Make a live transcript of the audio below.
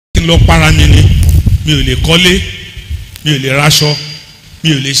n lọ para mi ni, mi ò lè kọ́lé, mi ò lè raṣọ,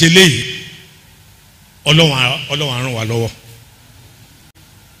 mi ò lè ṣe léyìí. Ọlọ́run á ràn wá lọ́wọ́.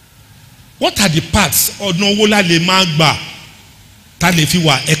 What are the paths ọ̀nà owó la lè máa gbà tá lè fi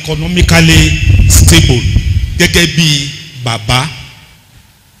wà economically stable gẹ́gẹ́ bí bàbá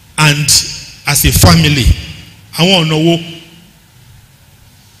and as a family? Àwọn ọ̀nà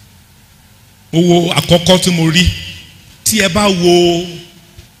owó àkọ́kọ́ tí mo rí, tí ẹ bá wo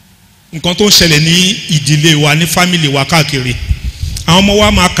nǹkan tó ń ṣẹlẹ̀ ní ìdílé wa ní family wa káàkiri, àwọn ọmọ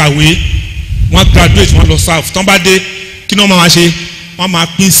wa máa kàwé, wọ́n graduate, wọ́n lọ serve, tán bá dé kí ni wọ́n máa ṣe? Wọ́n máa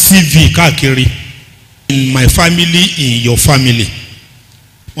pín CV káàkiri. In my family, in your family,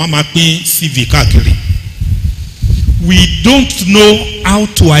 wọ́n máa pín CV káàkiri. We don't know how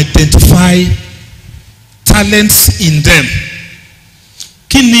to identify talents in them.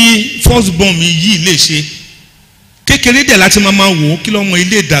 Kí ni firstborn mi yìí lè ṣe? Kékeré dẹ̀ láti máa wò ó, kí lọ́mọ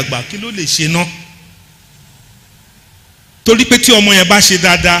ilé ìdàgbà kí ló lè ṣe ná? Torí pé tí ọmọ yẹn bá ṣe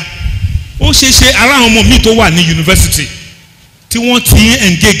dáadáa, ó ṣe ṣe ara àwọn ọmọ mi tó wà ní yunifásitì tí wọ́n ti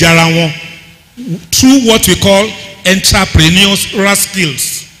engage ara wọn through what we call entrepreneurial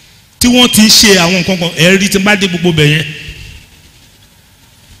skills, tí wọ́n ti ṣe àwọn nǹkan kan ẹ̀rí tí bá dé gbogbo bẹ̀ yẹn.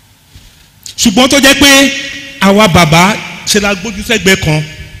 Ṣùgbọ́n tó jẹ́ pé àwa bàbá ṣe la gbójú sẹ́gbẹ́ kan,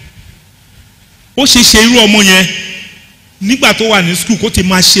 ó ṣe ṣe irú ọmọ yẹn nígbà tó wà ní school kó ti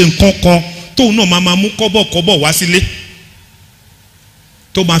máa ṣe nǹkan kan tóun náà máa mú kọ́bọ̀kọ́bọ̀ wá sílé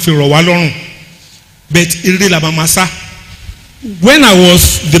tó máa fi rọ̀ wá lọ́rùn, but eré la máa sá. When I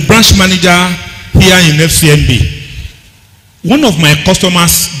was the branch manager here in FCMB, one of my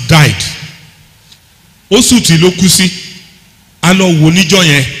customers died. Oṣù tí ló kú sí, a lọ wò níjọ́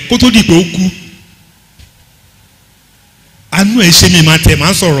yẹn kó tó di pé ó kú. Àánú ẹ̀ ṣe mi máa tẹ̀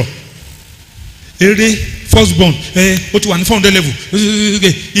máa sọ̀rọ̀. Eré firstborn ó ti wà ní 400 level,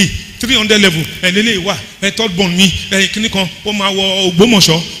 300 level, lélẹ̀ wà, thirdborn mi kíní kan ó máa wọ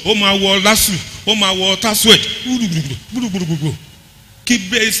Ògbómọ̀ṣọ́, ó máa wọ LASU, ó máa wọ TASUET, gbúdúgbúdúgbúdú kí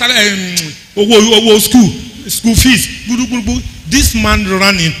bẹ́ẹ̀ sálẹ̀ owó school fees gbúdúgbúdú. This man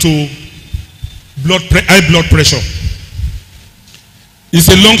ran into high blood pressure. It's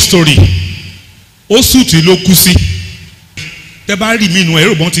a long story. Ó sùtì ló kú sí. Tẹ́ bá rí mi nù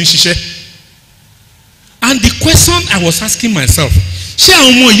ẹ̀rọ bọ́n ti ń ṣiṣẹ́. And the question I was asking myself, ṣé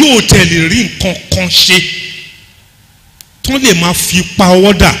àwọn ọmọ yóò tẹ̀lé rí nǹkan kan ṣe tó lè máa fi pa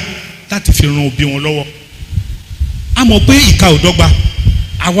ọwọ́ dà láti fi ran òbí wọn lọ́wọ́? A mọ̀ pé ìka ò dọ́gba.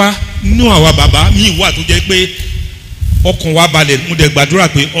 Àwa bàbá mi wà tó jẹ́ pé ọkàn wa balẹ̀, mo dẹ̀ gbàdúrà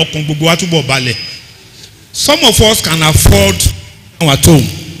pé ọkàn gbogbo wa túbọ̀ balẹ̀. Some of us can afford our home.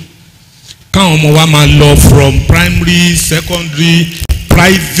 Káwọn ọmọ wa máa lọ from primary, secondary,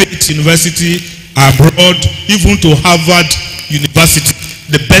 private university, abroad, even to Harvard University,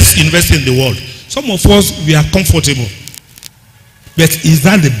 the best university in the world. Some of us, we are comfortable. But is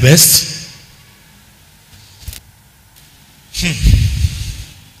that the best?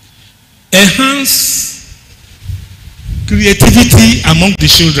 Enhance creativity among the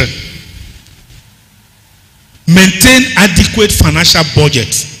children. Maintain adequate financial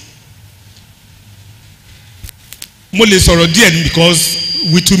budget. Mo lè sọ̀rọ̀ díẹ̀ because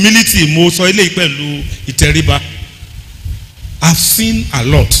with humility mo sọ eléyìí pẹ̀lú ìtẹríba. I've seen a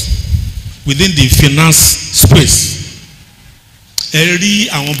lot within the finance space. Ẹ rí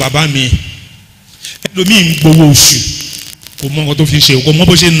àwọn bàbá mi, ẹlòmíì ń gbowó oṣù, kò mọ nǹkan tó fi ṣe, kò mọ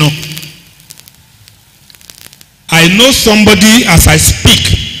bó ṣe ń ná. I know somebody as I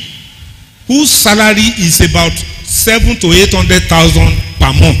speak whose salary is about 700,000 to 800,000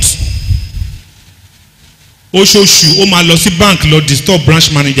 per month. Oṣooṣù ó máa lọ sí bank lọ disturb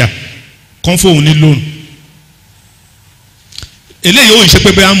branch manager kan fóun ní loan. Eléyìí ó ń ṣe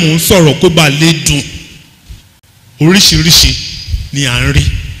pé bẹ́ẹ̀ mò ń sọ̀rọ̀ kó bá lè dùn. Oríṣiríṣi ni à ń rí.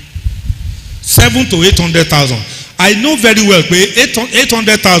 700,000 to 800,000. I know very well pé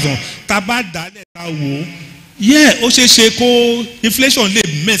 800,000 tá a bá dálẹ̀ tá a wò ó, ó ṣeé ṣe kó inflation lè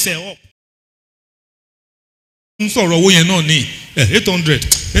mess up. Ń sọ̀rọ̀ owó yẹn náà ní 800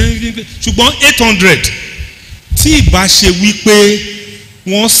 ṣùgbọ́n 800 tí ìbá ṣe wípé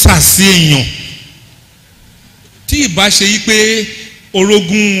wọ́n sàsí èèyàn, tí ìbá ṣe wípé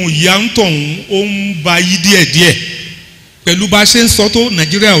orogún ìyá ń tọ̀hún ó ń ba yí díẹ̀díẹ̀ pẹ̀lú bá ṣe ń sọ tó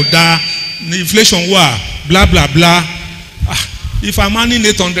Nàìjíríà ò dáa, inflation wà bla bla bla. If I'm earning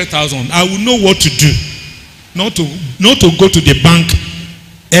 800,000, I will know what to do, not to go to the bank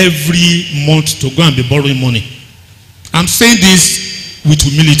every month to go and be borrowing money. I'm saying this with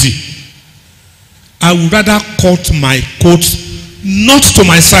humility. I would rather cut my coat not to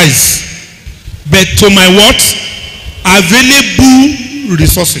my size, but to my what? Available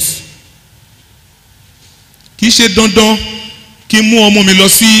resources. Kì í ṣe dandan kí n mú ọmọ mi lọ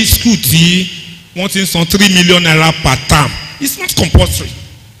sí school tí wọ́n ti ń san 3 million naira per term. It's not compulsory.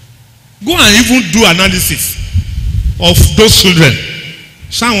 Go and even do analysis of those children.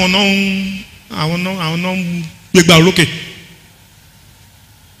 Ṣáwọn náà ń gbégbá orókè.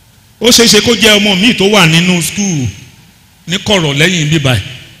 Ó ṣeé ṣe kó jẹ́ ọmọ míì tó wà nínú school ní kọ̀rọ̀ lẹ́yìn bíbá ẹ̀.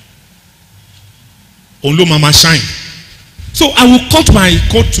 Òun ló máa shine. So I will cut my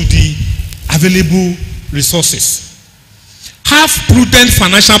coat to the available resources. Have prudent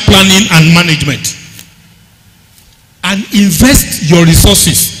financial planning and management. And invest your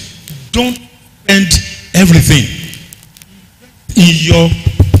resources. Don't spend everything in your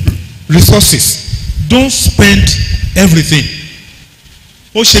resources. Don't spend everything.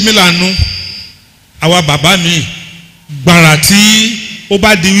 Ó ṣe mí láàánú àwa bàbá mi gbàrà tí ó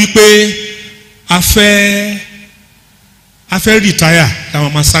bá di wípé a fẹ́ retire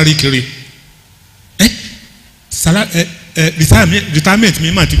làwọn máa sáré kiri. Retirement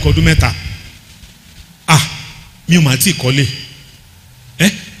mi mà ti kọdún mẹ́ta. Mi ò mà tí kọ́lé.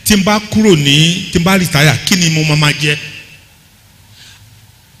 Tí n bá kúrò tí n bá retire kí ni mo máa jẹ?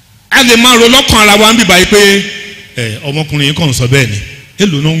 A lè máa ro lọ́kàn ara wa ń bíbá yìí pé ọmọkùnrin yìí kàn sọ bẹ́ẹ̀ ni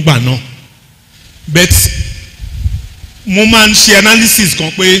èlò náà ń gbà náà. But mo máa ń ṣe analysis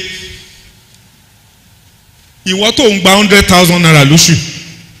kan pé ìwọ tó ń gba 100,000 naira lóṣù,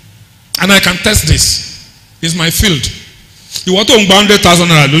 and I can test this, it's my field. Ìwọ tó ń gba 100,000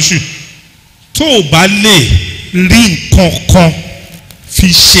 naira lóṣù tó o bá lè rí nǹkan kan fi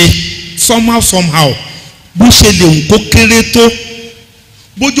ṣe somehow bó ṣe lè ń kó kéré tó,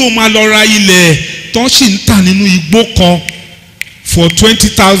 bójú o máa lọ ra ilẹ̀ tó ń sì ń tà nínú igbó kan for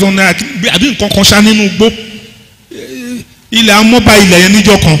 20,000 naira àbí nǹkan kan ṣá nínú igbó, ilẹ̀ amọ́ba ilẹ̀ yẹn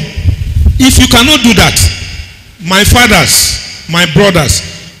níjọ́ kan. If you cannot do that, my fathers, my brothers,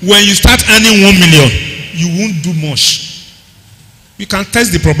 when you start earning 1 million, you won't do much. You can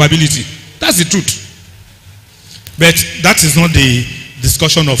test the probability. That's the truth. But that is not the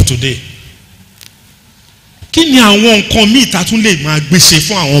discussion of today. Kí ni àwọn nǹkan míì tá tún lè máa gbèsè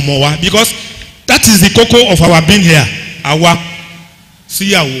fún àwọn ọmọ wa? Because that is the koko of our being here. Àwa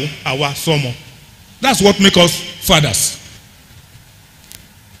síyàwó, àwa sọ́mọ. That's what make us fathers.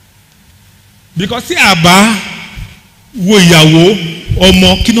 Because tí a bá wo ìyàwó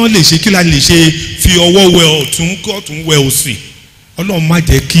ọmọ kí náà lè ṣe, kí la lè ṣe fi ọwọ́ wẹ ọ̀tún kí ọ̀tún wẹ òsì. Ọlọ́run má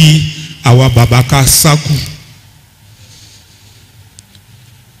jẹ́ kí àwa bàbá ká sákù.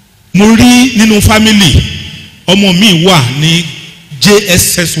 Mo rí nínú family ọmọ mi wà ní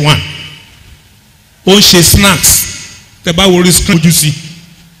JSS1. Ó ń ṣe snacks. Tẹ́ bá wo rí screen ojú sí.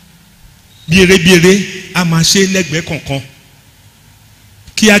 Bí eré a máa ṣe lẹ́gbẹ̀ẹ́ kọ̀ọ̀kan.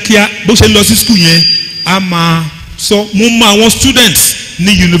 Kíákíá bó ṣe lọ sí school yẹn a máa sọ mo mọ àwọn students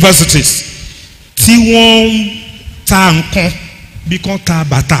ní universities tí wọ́n ń ta nǹkan bí kan ta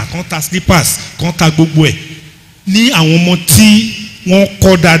bàtà, kan ta slippers, kan ta gbogbo ẹ̀ ní àwọn ọmọ tí wọ́n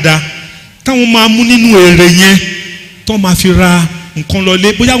kọ́ dáadáa táwọn máa mú nínú èrè yẹn tó máa fi ra nǹkan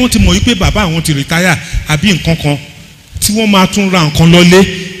lọlé, bóyá wọ́n ti mọ̀ wípé bàbá àwọn ti retire àbí nǹkan kan tí wọ́n máa tún ra nǹkan lọlé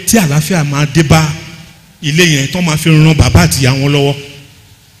tí àlàáfíà máa dé bá ilé yẹn tó máa fi ran bàbá àti ìyá wọn lọ́wọ́.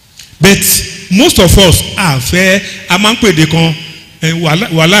 But most of us a máa ń pèdè kan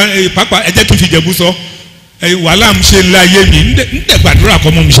wàhálà pápá ẹ jẹ́ kí n fi Jẹ̀bú sọ wàhálà ń ṣe láyé mi ń dẹ̀ gbàdúrà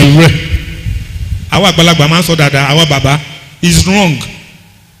kọ́ mọ́ mi ṣe rẹ̀. Àwa àgbàlagbà máa ń sọ dáadáa, àwa bàbá is wrong,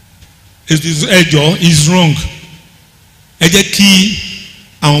 ẹjọ́ is wrong. Ẹ jẹ́ kí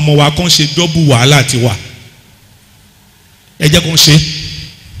àwọn ọmọ wa kan ṣe dọ́bù wàhálà tiwa, ẹ jẹ́ kan ṣe,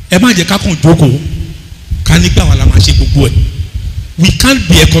 ẹ má jẹ́ ká kàn jókòó ká nígbà wà la máa ṣe gbogbo ẹ̀. We can't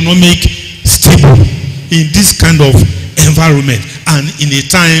be economic stable in this kind of environment and in a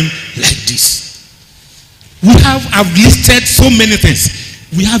time like this. I've listed so many things.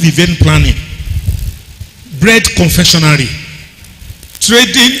 We have event planning, bread confectionery,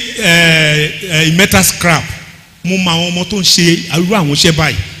 trading metal scrap. Mo ma àwọn ọmọ tó ń ṣe irú àwọn iṣẹ́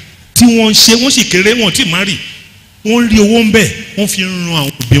báyìí tí wọ́n ń ṣe, wọ́n sì kéré, wọ́n ti máa rí, wọ́n rí owó ń bẹ̀, wọ́n fi ń ran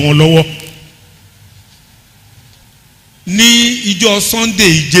àwọn òbí wọn lọ́wọ́. Ní ìjọ Sunday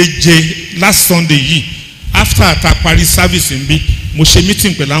ìjeje last Sunday yìí after ata parí service ń bí mo ṣe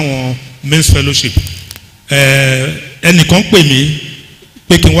meeting pẹ̀lú àwọn men's fellowship. Ẹnìkan pè mí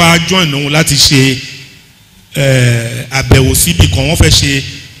pé kí n wá join òun láti ṣe àbẹ̀wò síbi kan, wọ́n fẹ́ ṣe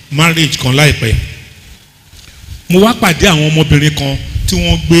marriage kan láìpẹ́. Mo wá pàdé àwọn ọmọbìnrin kan tí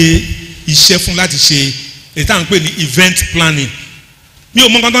wọ́n gbé iṣẹ́ fún láti ṣe èyí tá à ń pè ní event planning. Mi ò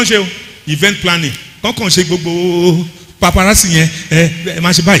mọ nǹkan tó ń ṣe o, event planning kọ́kàn ṣe gbogbo paparazzi yẹn ẹ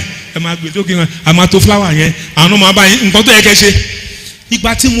máa ṣe báyìí, ẹ máa gbé tó kí wọn, a máa tó flower yẹn, àwọn ọmọ abáyé nǹkan tó yẹ kẹ́ ṣe.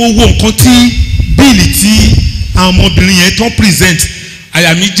 ìgbà tí mo wo nǹkan tí bíìlì tí àwọn ọmọbìnrin yẹn tán present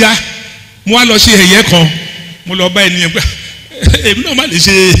àyà mi já mo wá lọ ṣe ẹ̀yẹ kan mo lọ bá ènìyàn pé èmi náà má lè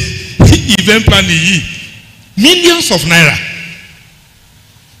ṣe event planning yìí millions of naira.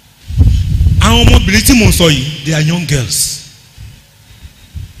 àwọn ọmọbìnrin tí mo sọ yìí they are young girls.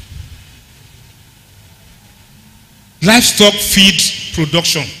 Livestock feed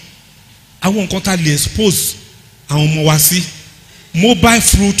production àwọn nǹkan tá a lè expose àwọn ọmọ wa sí mobile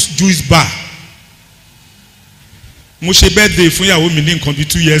fruit juice bar mo ṣe birthday fún ìyàwó mi ní nǹkan bíi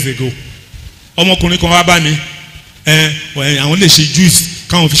 2 years ago ọmọkùnrin kan wá bá mi àwọn lè ṣe juice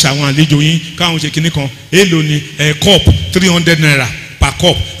káwọn fi ṣàwọn àlejò yín káwọn ṣe kinní kan èèlò ni cup 300 naira per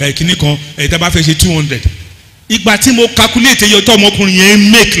cup kinní kan tá a bá fẹ́ ṣe 200 ìgbà tí mo calculate iye tó ọmọkùnrin yẹn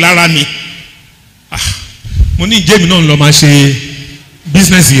make lára mi mo ní ìjẹ́mi náà lọ máa ṣe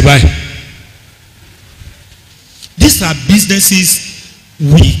business yìí báyìí. These are businesses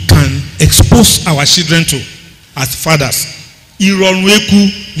we can expose our children to as fathers. Ìrọ̀rùn eku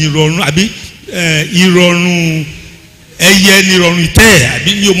ni ìrọ̀rùn àbí ìrọ̀rùn ẹyẹ ni ìrọ̀rùn ìtẹ́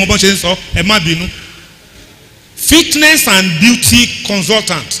àbí ní ọmọ bọ́n ṣe ń sọ ẹ má bínú. Fitness and beauty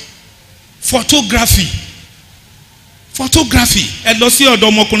consultant, photography ẹ lọ sí ọ̀dọ̀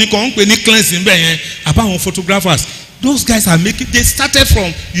ọmọkùnrin kan ń pè ní cleansing bẹ́ẹ̀ yẹn àbáwọn photographers those guys are making they started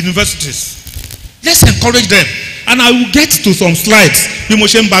from universities. Let's encourage them and I will get to some slides bí mo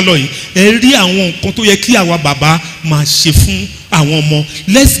ṣe ń bá lọ yìí ẹ rí àwọn nǹkan tó yẹ kí àwa bàbá máa ṣe fún àwọn ọmọ.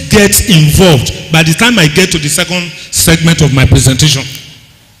 Let's get involved by the time I get to the second segment of my presentation.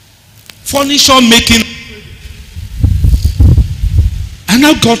 Furniture making. I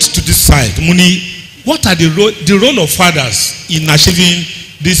now got to this side mo ní what are the role of fathers in achieving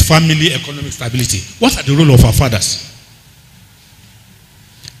this family economic stability? What are the role of our fathers?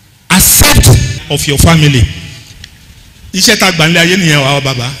 Accept of your family. Iṣẹ́ tá gbà nílé ayé nìyẹn wà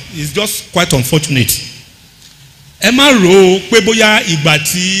bàbá is just quite unfortunate. Ẹ má rò ó pé bóyá ìgbà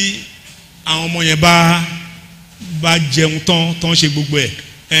tí àwọn ọmọ yẹn bá jẹun tán ṣe gbogbo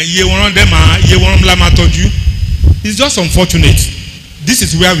ẹ̀ iye wọn la máa tọ́jú. It's just unfortunate. This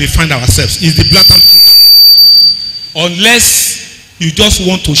is where we find ourselves. It's the blatant truth. Unless you just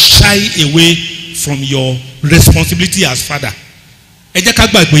want to shy away from your responsibility as father. Ẹ jẹ́ ká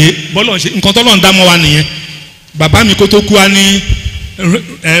gbàgbé bọ́lọ̀ ṣe nǹkan tọ́lọ̀ ń dá mọ́ wa nìyẹn. Bàbá mi kó tó kú wa ní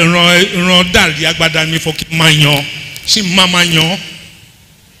ràn dàrí agbada mi fọ́ kí n máa yan ṣì máa yan.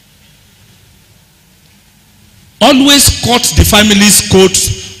 Always cut the family's coat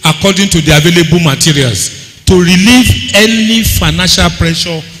according to the available materials to relieve any financial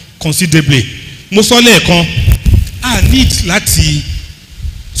pressure considerably. Mo sọ lẹ́ẹ̀kan a need láti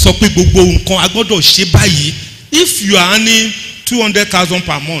sọ pé gbogbo nǹkan a gbọ́dọ̀ ṣe báyìí. If you are earning 200,000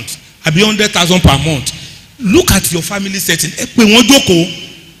 per month àbí 100,000 per month look at your family setting ẹ pé wọ́n jókòó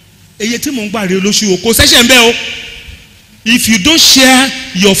eye tí mò ń gbà rí olóṣù o kò ṣẹ̀ṣẹ̀ ń bẹ o. If you don't share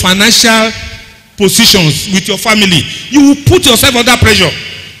your financial positions with your family you will put yourself under pressure.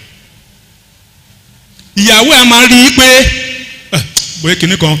 Ìyàwó ẹ máa rí i pé bóyá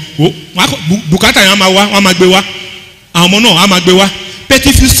kìnnì kan bùkátà yẹn wọ́n máa gbé wá àwọn ọmọ náà á máa gbé wá. But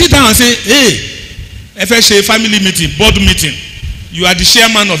if you sit down and say hey ẹ fẹ́ ṣe family meeting board meeting you are the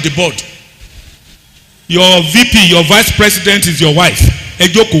chairman of the board your VP your vice president is your wife ẹ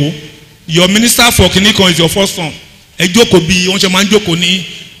jókòó your minister for kìnnì kan is your first son ẹ jókòó bí wọ́n ṣe máa ń jókòó ní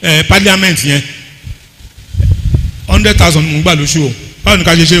parliament yẹn 100,000 mò ń gbà lóṣù o báwo ni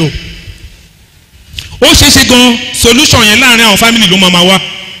ká ṣe ṣe o. Ó ṣeéṣe gan solution yẹn láàrin àwọn family ló máa wá.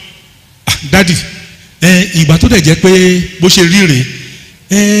 Dadi ìgbà tó dẹ̀ jẹ́ pé bó ṣe rí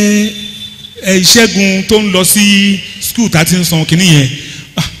rèé Ìṣẹ́gun tó ń lọ sí school tá a ti ń san kínní yẹn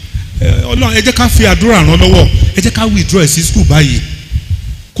Ọlọ́run ẹ jẹ́ ká fi àdúrà ràn lọ́wọ́ ẹ jẹ́ ká withdraw ẹ̀ sí school báyìí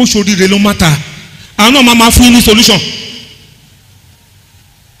kó ṣoríire ló má ta àwọn náà máa fún yín ní solution.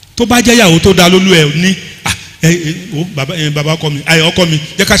 Tó bá jẹ́ ìyàwó tó dá lólú ẹ̀ ní bàbá ọkọ mi ọkọ mi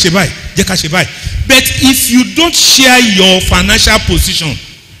jẹ́ ká ṣe báyìí but if you don't share your financial position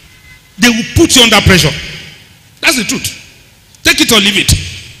they will put you under pressure. That's the truth. Take it or leave it.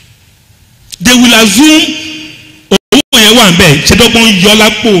 They will assume owó yẹn wà nbẹ ṣe dọ́gbọ́n yọ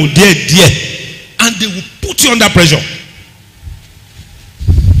lápò díẹ̀ and they will put you under pressure.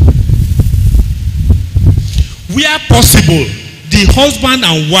 Where possible the husband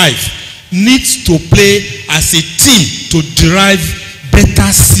and wife needs to play as a team to derive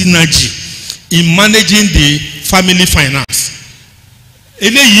better synergy in managing the family finance.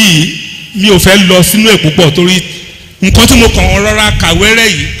 Eléyìí mi ò fẹ́ lọ sínú ẹ̀ púpọ̀ torí nǹkan tí mo kàn rọra kàwéré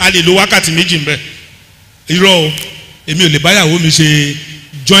yìí a lè lo wákàtí méjì ń bẹ. Irọ́ o èmi ò lè báyàwó mi ṣe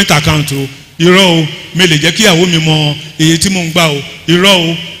joint account o irọ́ o mi lè jẹ́ kí ìyàwó mi mọ èyí tí mò ń gbà o irọ́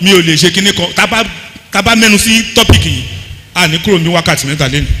o mi ò lè ṣe kíní kan tábà mẹ́nu sí tọ́pìkì yìí a ní kúrò ní wákàtí mẹ́ta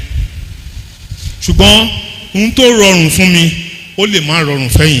lẹ́nu ṣùgbọ́n ohun tó rọrùn fún mi ó lè má rọrùn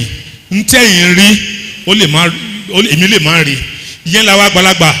fẹ́yìn ń tẹ̀yìn rí èmi lè má rí ìyẹn làwọn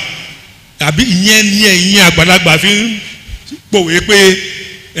àgbàlagbà àbí ìyẹn ní ẹ̀yìn àgbàlagbà fi ń pòwe pé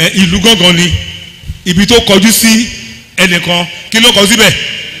ìlú gángan ni ibi tó kọjú sí ẹnìkan kí ló kọ síbẹ̀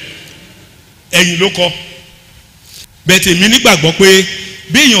ẹ̀yìn ló kọ bẹ́ẹ̀ tèmi nígbàgbọ́ pé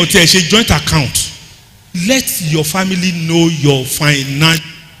bí èèyàn tiẹ̀ ṣe joint account let your family know your financial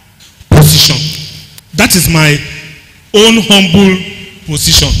position. That is my own humble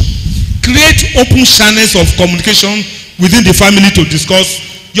position. Create open channels of communication within the family to discuss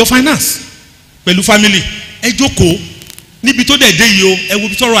your finance. Pẹ̀lú family ẹ jókòó níbi tó dẹ̀ dé yìí o ẹ wo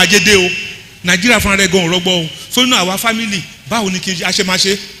bí tọrọ ajé dé o Nàìjíríà fúnra rẹ̀ gan rọgbọ o so nínú àwa family báwo ni kí a ṣe máa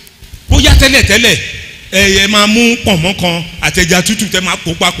ṣe bóyá tẹ́lẹ̀ ẹ máa mú pọ̀nmọ́ kan àtẹ̀jà tútù tẹ́ máa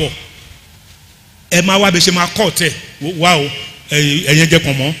pò papọ̀ ẹ máa wá bẹ ṣe máa kọ́ tẹ̀ wá o ẹ̀yẹn jẹ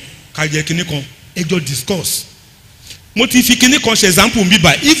pọ̀nmọ́ ká jẹ kinní kan ẹ jọ discuss mo ti fi kinní kan ṣe example mi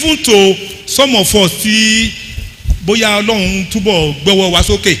bá even to some of us tí bóyá Ọlọ́run túbọ̀ gbọ́wọ́ wá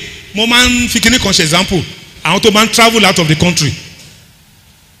sókè mo máa ń fi kinní kan ṣe example àwọn tó máa ń travel out of the country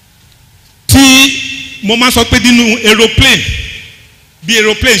tí mo máa sọ pé nínú aeroplane bí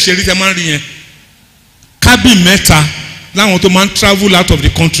aeroplane ṣe rí tẹ máa ń rí yẹn cabin mẹ́ta láwọn tó máa ń travel out of the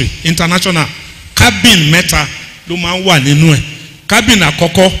country international cabin mẹ́ta ló máa ń wà nínú ẹ̀ cabin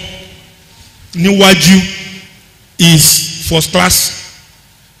àkọ́kọ́ níwájú is first class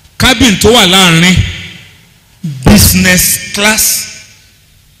cabin tó wà láàrin business class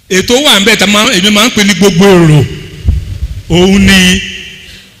ètò wà ń bẹ̀ tá èmi máa ń pè ní gbogbo èrò òun ni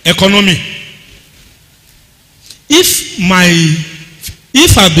economy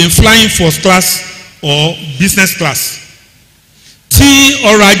if I've been flying first class or business class tí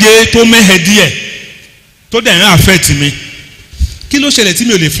ọrọ̀ ajé tó mẹ́hẹ̀ díẹ̀ tó dẹ̀ ń affect mi kí ló ṣẹlẹ̀ tí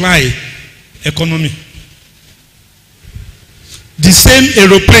mi ò lè fly economy the same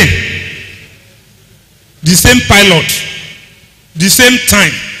aeroplane the same pilot the same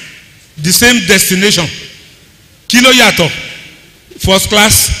time the same destination kí ló yàtọ̀ first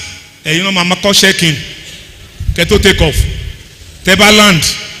class ẹ̀yin náà máa kọ́ check in kẹ́tó take off tẹ́ bá land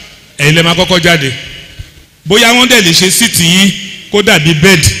ẹ̀yin lè máa kọ́kọ́ jáde bóyá wọ́n dẹ̀ lè ṣe síìtì yín kó dàbí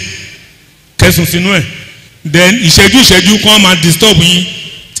bed kẹsùn sínú ẹ̀ then ìṣẹ́jú kan máa disturb yín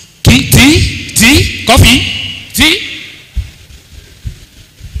tí coffee tí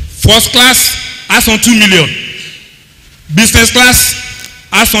first class á san 2 million business class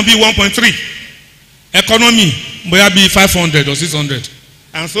á san bí 1.3 economy bóyá bí 500 or 600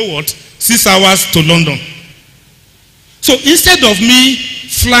 and so what 6 hours to London. So instead of me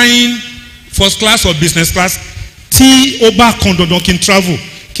flying first class or business class tí ó bá kan dandan kí n travel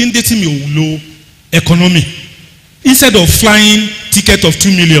kí n dé tí mi ò lo economy instead of flying ticket of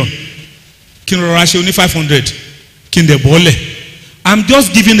 2 million kí n rọra ṣe oní 500 kí n dẹ̀ bọ́lẹ̀. I'm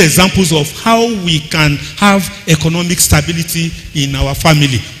just giving examples of how we can have economic stability in our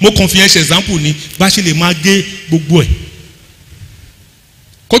family. Mo kàn fi ẹ ṣe example ni bá ṣe lè máa gé gbogbo ẹ̀.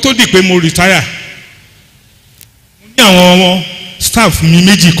 Kó tó di pé mo retire mo ní àwọn staff mi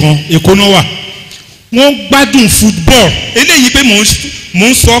méjì kan Èkó náà wà wọ́n gbádùn football eléyìí pé mò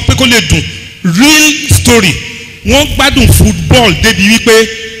ń sọ pé kó lè dùn real story wọ́n gbádùn football débi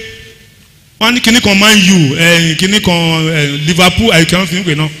wípé wọ́n ní kíní kan Man U kíní kan Liverpool àìkẹ́wọ́n fi ń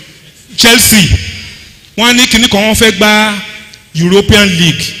pè náà Chelsea wọ́n ní kíní kan wọ́n fẹ́ gba European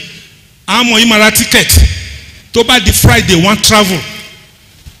League àwọn ọmọ yìí máa ra ticket tó bá di Friday wọ́n travel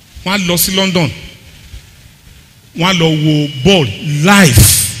wọ́n lọ sí London wọ́n lọ wo ball live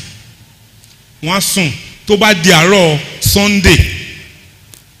wọ́n sùn tó bá di àárọ̀ Sunday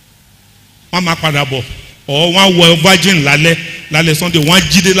wọ́n máa padà bọ̀ ọ̀ wọ́n wọ Virgin lálẹ́ Sunday wọ́n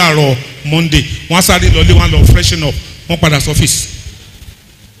jíde láàárọ̀ Monday wọ́n sáré lọlé wọ́n lọ freshen up wọ́n padà sọ́fíìsì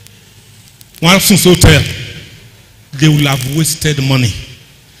wọ́n sùn sí hotel they will have wasted money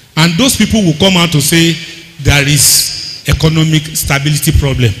and those people will come out to say there is economic stability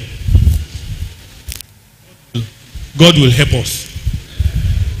problem. God will help us.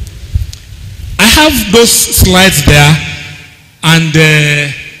 I have those slides there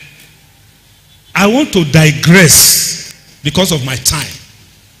and I want to digress because of my time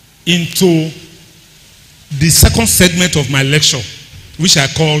into the second segment of my lecture which I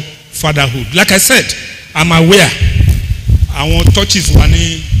call fatherhood. Like I said, I'm aware àwọn churches wà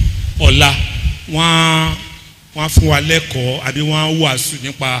ní ọ̀la wọ́n fún wa lẹ́kọ̀ọ́ àbí wọ́n wàásù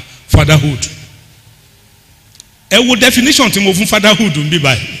nípa fatherhood. Ẹ wo definition tí mo fún fatherhood ń bí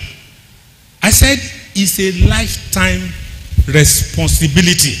báyìí. I said it's a lifetime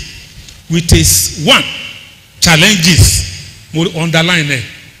responsibility with one challenges mo underline there,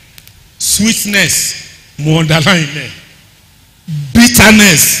 sweetness mo underline there,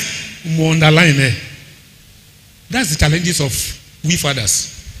 bitterness mo underline there. That's the challenges of we fathers.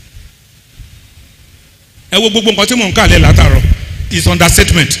 Ẹ wo gbogbo nǹkan tí mò ń kà lẹ́ látàárọ̀ is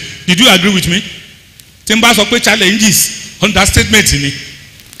understatement. Did you agree with me? Tí n bá sọ pé challenges understatement ni.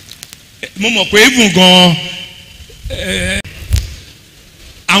 Mo mọ̀ pé even gan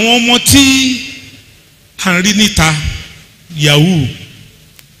àwọn ọmọ tí à ń rí níta yahoo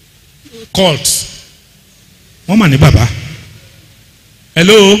cult wọ́n mà ní bàbá.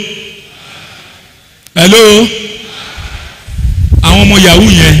 Hello àwọn ọmọ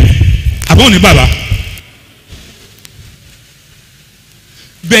yahoo yẹn àbọ̀ ní bàbá.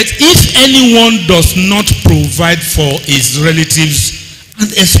 But if anyone does not provide for his relatives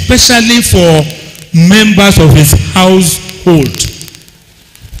and especially for members of his household,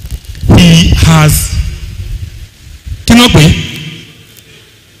 he has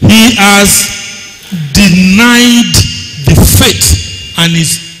denied the faith and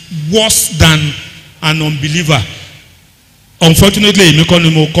is worse than an unbeliever. Unfortunately, èmi kọ́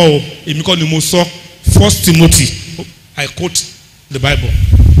ni mo sọ 1 Timothy, I quote the Bible.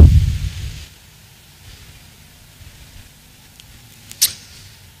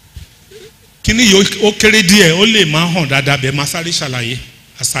 Kíní yìí ó kéré díẹ̀, ó lè máa hàn dáadáa bẹ́ẹ̀ máa sáré ṣàlàyé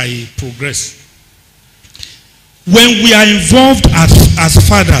as I progress. When we are involved as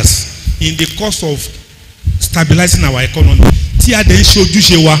fathers in the course of stabilizing our economy, tí a dẹ̀ ń ṣe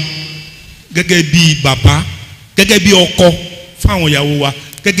ojúṣe wa gẹ́gẹ́ bí bàbá, gẹ́gẹ́ bí ọkọ fáwọn ìyàwó wa,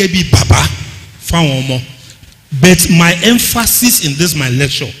 gẹ́gẹ́ bí bàbá fáwọn ọmọ. But my emphasis in this my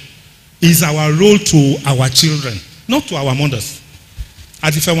lecture is our role to our children, not to our mothers.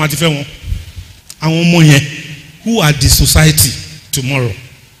 Àti fẹ́ wọn. Àwọn ọmọ yẹn who are the society tomorrow.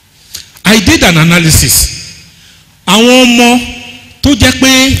 I did an analysis. Àwọn ọmọ tó jẹ́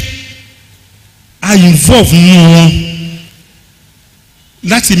pé I involve nínú wọn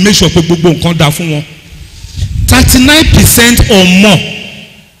láti make sure pé gbogbo nǹkan dá fún wọn. 39% or more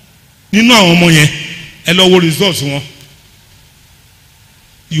nínú àwọn ọmọ yẹn ẹ lọ wo results wọn.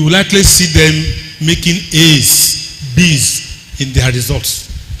 You will likely see them making A's, B's in their results.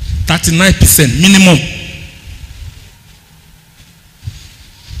 39% minimum.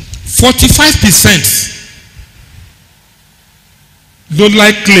 45% ló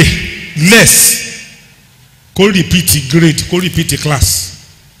likely less kó repeat grade, kó repeat class.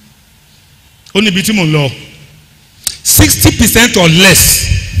 Ó níbi tí mo lọ. 60% or less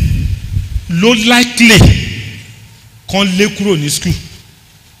ló likely kan lé kúrò ní school.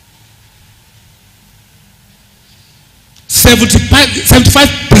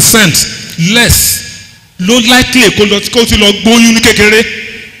 75% less ló likely kó ti lọ gbóyún ní kékeré.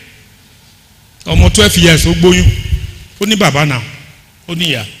 Ọmọ 12 years ó gbóyún, ó ní bàbá náà, ó ní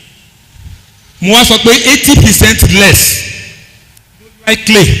ìyá. Mo wá sọ pé 80% less ló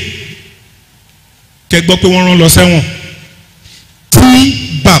likely kẹgbọ́ pé wọ́n rán lọ sẹ́wọ̀n. Tí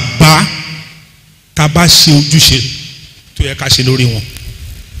bàbá ta bá ṣe ojúṣe tó yẹ ká ṣe lórí wọn.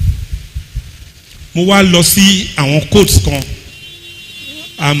 Mo wá lọ sí àwọn quotes kan.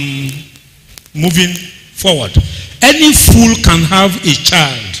 I'm moving forward. Any fool can have a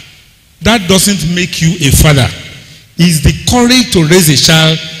child. That doesn't make you a father. It's the courage to raise a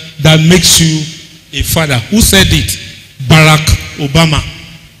child that makes you a father. Who said it? Barack Obama,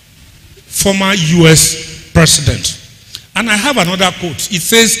 former US president. And I have another quote. It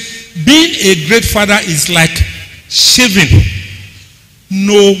says, being a great father is like shaving.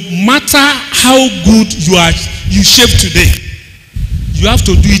 No matter how good you shave today, you have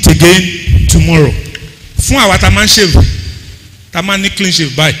to do it again tomorrow. Fún àwa tá máa ń shave, tá máa ní clean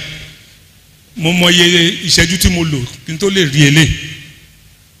shave báyìí. Mo mọ iye ìṣẹ́jú tí mo lò kí n tó lè rí elé.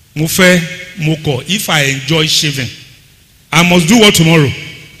 Mo fẹ́, mo kọ̀. If I enjoy shaving, I must do what tomorrow?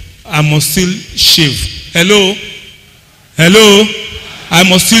 I must still shave. Hello? I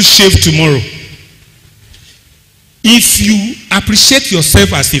must still shave tomorrow. If you appreciate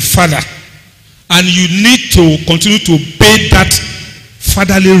yourself as a father and you need to continue to play that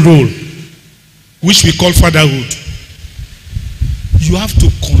fatherly role, which we call fatherhood, you have to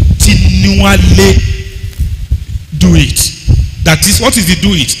continually do it. That is, what is the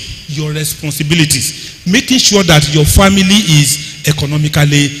do it? Your responsibilities. Making sure that your family is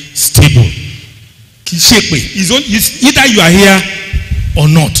economically stable. It's either you are here or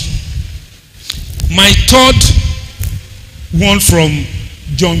not. My third one from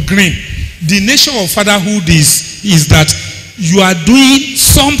John Green. The nature of fatherhood is that you are doing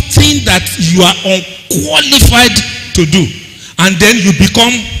something that you are unqualified to do, and then you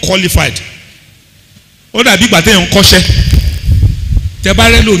become qualified. Ó dàbí ìgbà téèyàn ń kọ́ṣẹ́. Tẹ́ bá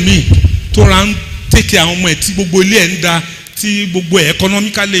rẹ́ lòmíì tó ra ń take àwọn ọmọ ẹ̀ tí gbogbo ilé ẹ̀ ń da, tí gbogbo ẹ̀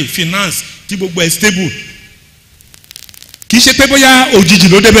economically, finance, tí gbogbo ẹ̀ stable. Kì í ṣe pé bóyá òjijì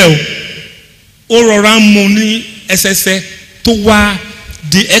ló débẹ̀ o. Ó rọra ń mu ní ẹsẹsẹ tó wá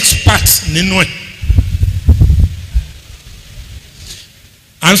the expert nínú ẹ̀.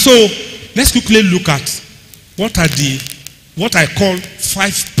 And so let's quickly look at what I call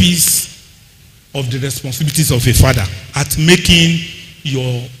 5 P's of the responsibilities of a father at making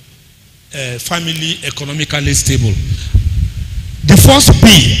your family economically stable. The first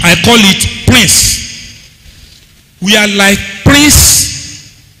P, I call it prince. We are like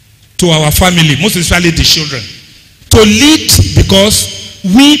prince to our family, most especially the children. To lead, because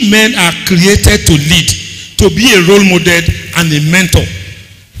we men are created to lead, to be a role model and a mentor.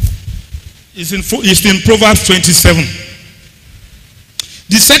 It's in Proverbs 27.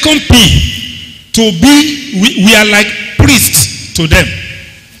 The second P, we are like priests to them,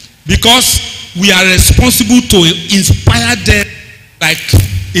 because we are responsible to inspire them like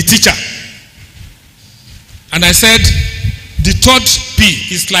a teacher. And I said the third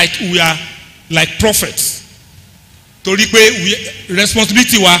P is like we are like prophets. Torí pé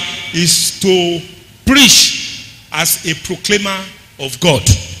responsibility wa is to preach as a proclaimer of God.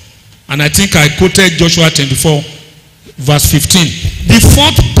 And I think I quoted Joshua 24 verse 15. The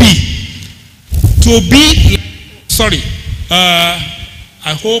fourth P, to be, sorry,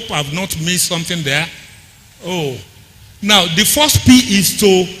 I hope I've not missed something there. Oh, now the first P is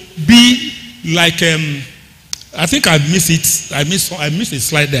to be like, I think I missed it. I missed a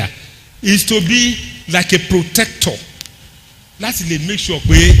slide there. Is to be like a protector. Let's make sure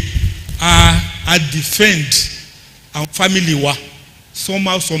we I defend our family wa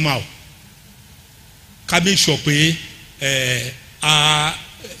somehow. Can make sure we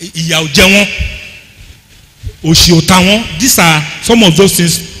ìyà ò jẹ wọ́n, òṣì ò ta wọ́n. These are some of those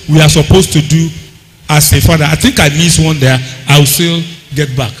things we are supposed to do as a father. I think I missed one there. I will still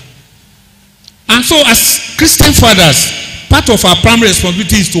get back. And so as Christian fathers, part of our primary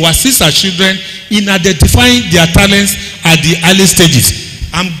responsibility is to assist our children in identifying their talents at the early stages.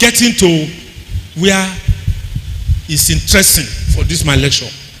 I'm getting to where it's interesting for this my lecture.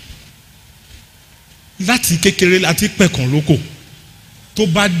 Láti kékeré láti pẹ̀kàn lóko tó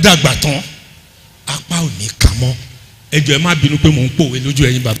bá dàgbà tán apá ò ní kà mọ́. Ẹ jọ̀ọ́ ẹ má bínú pé mò ń pòwe lójú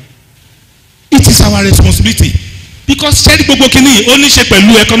ẹ̀yin bàbá. It is our responsibility, because ṣẹ́rí gbogbo kìíní ó ní ṣe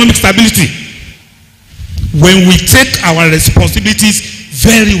pẹ̀lú economic stability. When we take our responsibilities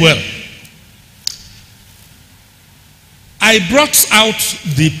very well. I brought out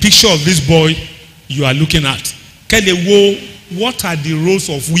the picture of this boy you are looking at. Kẹ́lẹ̀ wo, what are the roles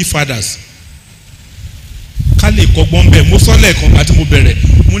of we fathers? Kálẹ̀ kọ́gbọ́n bẹ́ẹ̀, mo sọ lẹ́ẹ̀kan àti mo bẹ̀rẹ̀,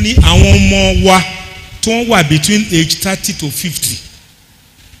 mo ní àwọn ọmọ wa tó ń wà between age 30 to 50.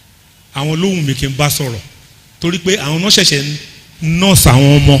 Àwọn lóhùn mi kì í bá sọ̀rọ̀ torí pé àwọn náà ṣẹ̀ṣẹ̀ nurse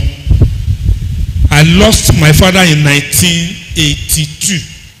àwọn ọmọ. I lost my father in 1982.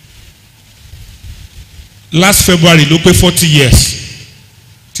 Last February ló pé 40 years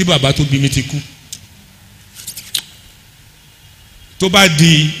tí bàbá tó bí mi ti kú. Tó bá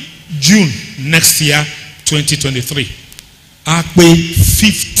di June next year 2023 á pé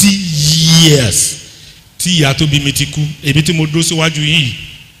 50 years tí ìyá tó bí mi ti kú. Èmi tí mo dúró síwájú yìí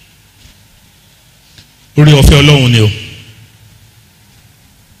orí ọ̀fẹ́ Ọlọ́run ni o.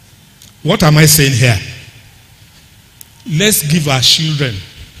 What am I saying here? Let's give our children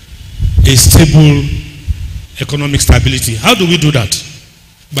a stable economic stability. How do we do that?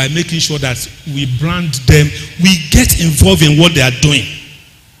 By making sure that we brand them, we get involved in what they are doing.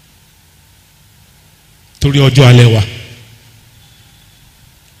 Torí ọjọ́ alẹ́ wa.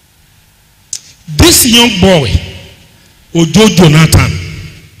 This young boy, Ojo Jonathan,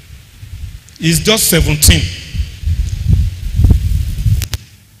 is just 17.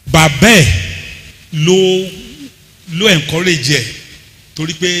 Bàbá ẹ̀ ló encourage ẹ̀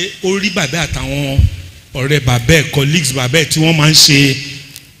torí pé ó rí bàbá àtàwọn ọ̀rẹ́ bàbá ẹ̀, colleagues bàbá ẹ̀ tí wọ́n máa ń ṣe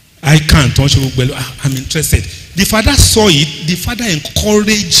ICAN tó ń ṣe gbogbo ẹ̀. I'm interested. The father saw it. The father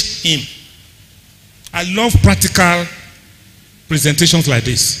encouraged him. I love practical presentations like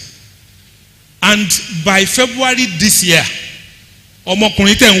this. And by February this year,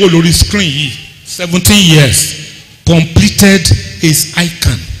 ọmọkùnrin tẹ̀ ń wò lórí screen yìí, 17 years, completed his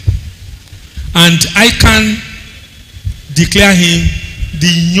ICAN. And ICAN declare him the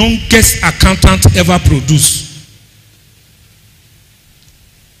youngest accountant ever produced.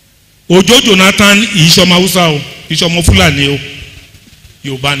 Ojo Jonathan ìṣọmọ Hausa o, ìṣọmọ Fúlàní o.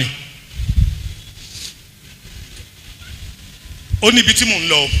 Yorùbá ni. Ó níbi tí mò ń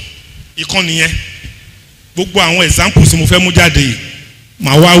lọ ìkànnì yẹn gbogbo àwọn examples tí mo fẹ́ mú jáde yìí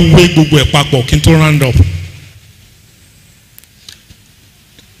màá wá wé gbogbo ẹ̀ papọ̀ kí n tó round up.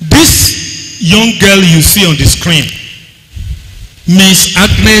 This young girl you see on the screen, Miss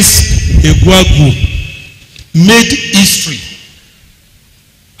Agnes Egwagu, made history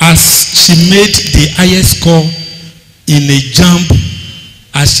as she made the highest score in a JAMB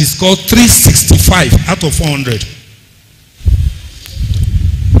as she scored 365 out of 400.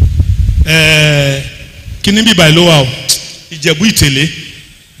 Kíní bíbá ìlú wa o, Ìjẹ̀bú Ìtẹ̀lé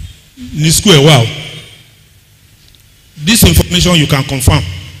ní school ẹ̀ wà o. This information you can confirm.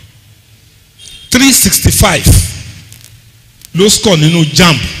 365 ló score nínú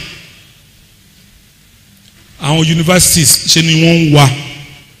JAMB. Àwọn universities ṣe ni wọ́n ń wá.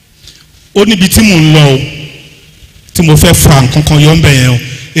 Ó níbi tí mò ń lọ o tí mo fẹ́ fa nǹkan kan yọ ń bẹ̀ yẹn o.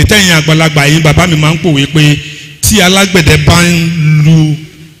 Ètò ẹ̀yìn àgbàlagbà yìí bàbá mi máa ń pòwe pé tí alágbẹ̀dẹ bá ń lu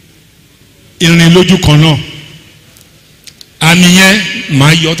irin lójú kan náà àmì yẹn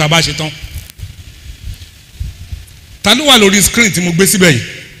máa yọ tá a bá ṣe tán. Ta ló wà lórí screen tí mo gbé síbẹ̀ yìí?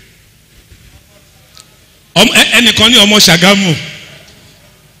 Ẹnìkan ní ọmọ Ṣàgámù.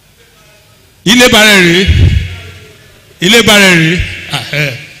 Ilé barẹ̀ rèé. Ilé barẹ̀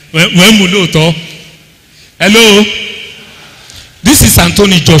rèé. Wọ́n mú lóòótọ́. Hello, this is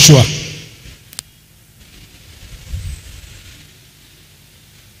Anthony Joshua.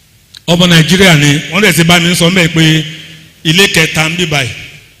 Ọmọ Nàìjíríà ni wọ́n lè ti bá mi sọ mẹ́ pé ilé kẹta ń bí báyìí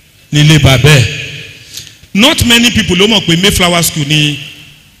ní ilé bàbẹ́. Not many people ló mọ̀ pé Mayflower School ni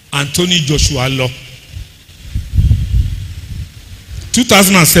Anthony Joshua lọ.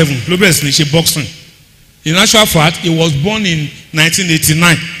 2007 ló bẹ̀rẹ̀ sí ní ṣe boxing. In actual fact, he was born in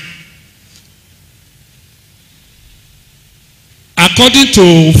 1989. According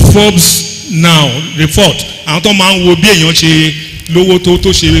to Forbes now report, àwọn tó máa ń wo bí èèyàn ṣe lówó tó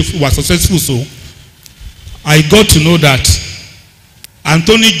ṣe wà successful so I got to know that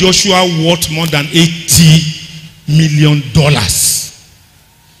Anthony Joshua worth more than $80 million.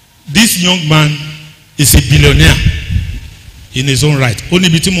 This young man is a billionaire in his own right. Ó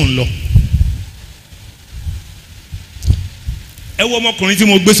níbi tí mò ń lọ. Ẹ wo ọmọkùnrin tí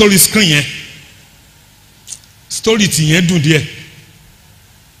mo gbé sórí screen yẹn. Story tí yẹn dùn díẹ̀.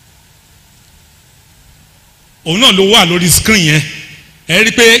 Òun náà ló wà lórí screen yẹn. Ẹ rí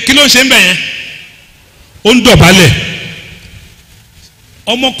i pé kí ló ń ṣe ń bẹ̀ yẹn? Ó ń dọ̀bálẹ̀.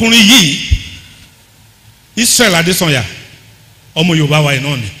 Ọmọkùnrin yìí Israel Adesanya ọmọ Yorùbá wa yìí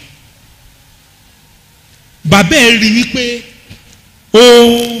náà ni. Bàbá ẹ rí wípé ó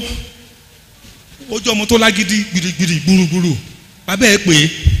jọ ọmọ tó lágídí gbìrìgbìrì gbúrúgbúrú. Bàbá ẹ pé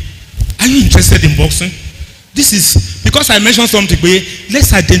are you interested in boxing? This is because I mentioned something pé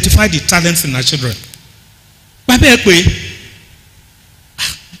let's identify the talents in our children. Bàbá ẹ pé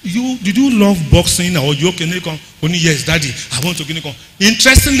did you love boxing or you okay? Only yes, daddy. I want to go.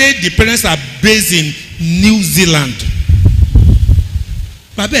 Interestingly, the parents are based in New Zealand.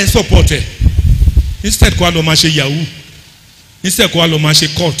 Bàbá ẹ support ẹ. Instead kó a lọ máa ṣe yahoo. Instead kó a lọ máa ṣe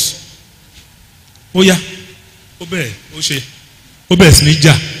court. Ó yá, ó bẹ̀rẹ̀ sí ní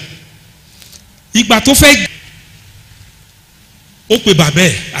jà. Ìgbà tó fẹ́ ó pe bàbá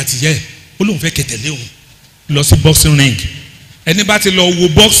ẹ àtìyẹ́ ẹ ó lóun fẹ́ kẹtẹ̀lé òun lọ sí boxing ring. Ẹni bá ti lọ wo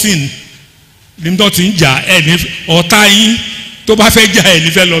boxing nígbà tí ń jà ẹ ní ọ̀tá yín tó bá fẹ́ jà ẹ ní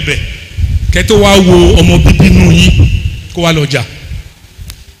fẹ́ lọ bẹ̀ kẹ́ tó wá wo ọmọ bíbí inú yín kó wá lọ jà.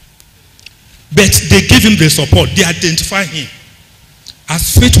 But they give him the support. They identify him.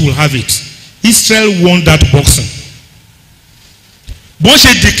 As fate will have it, Israel won that boxing. Bó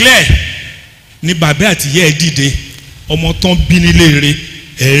ṣe declare ni bàbá àti ìyá ẹ dìde ọmọ tán bí nílé rẹ̀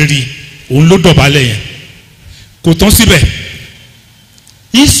ẹ rí òun ló dọ̀bálẹ̀ yẹn kò tán síbẹ̀.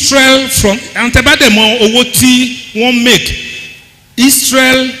 Israel from antebademo owó tí wọ́n make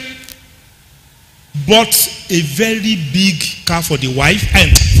Israel bought a very big car for the wife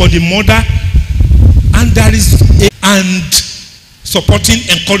and for the mother and there is and supporting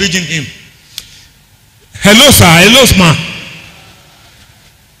encouraging him. Hello sir, hello ma.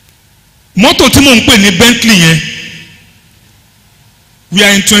 Mọ́tò tí mò ń pè ní Bentley yẹn we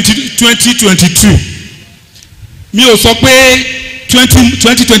are in 2022 mi ò sọ pé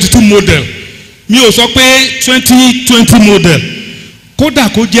 2022 model mi ò sọ pé 2020 model kódà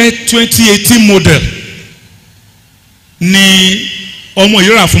kó jẹ́ 2018 model ni ọmọ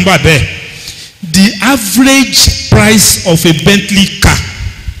yìí rà fún bàbá ẹ̀. The average price of a Bentley car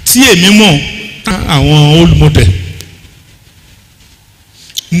tí èmi mọ̀ àwọn old model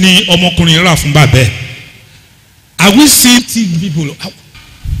ni ọmọkùnrin rà fún bàbá ẹ̀. Are we seeing people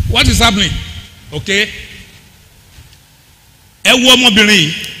What is happening? Okay. Ẹ wo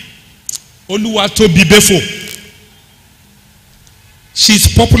ọmọbìnrin Olúwatóbi Befo. She is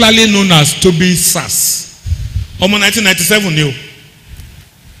popularly known as Tobi Sass. Ọmọ 1997 ni o.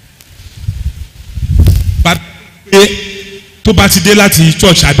 Tó bá ti dé láti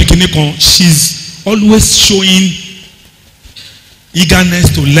church àbí kíní kan, she's always showing eagerness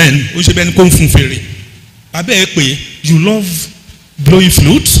to learn. Ó ṣe bẹ́ẹ̀ ni kó ń fún fèrè. Bàbá ẹ pé you love blowing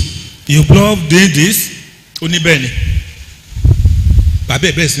flute, you love doing this. Ó ní bẹ́ẹ̀ ni. Bàbá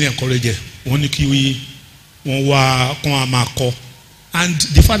ẹ bẹ́ẹ̀ sì ní encourage. Wọ́n ní kí wọ́n wá kán á máa kọ́. And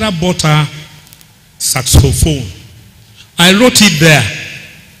the father bought her saxophone. I wrote it there.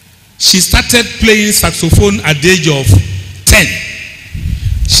 She started playing saxophone at the age of 10.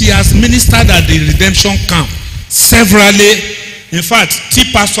 She has ministered at the redemption camp severally. In fact, tí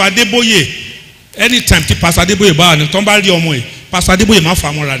Pastor Adeboye, anytime tí Pastor Adeboye bá wà ní tó ń bá rí ọmọ ẹ̀, Pastor Adeboye máa fà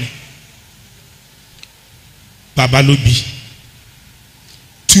á mọ́ra ni. Bàbá ló bí.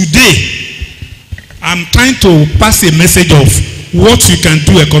 Today, I'm trying to pass a message of what you can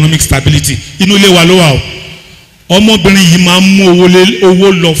do economic stability. Inú ilé wa ló wà o. Ọmọbìnrin yìí máa ń mú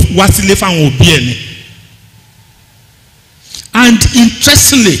owó lọ wá sílé fáwọn òbí ẹ̀ ni. And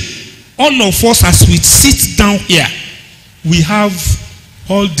interestingly, all of us as we sit down here, we have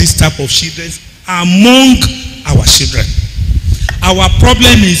all these type of children among our children. Our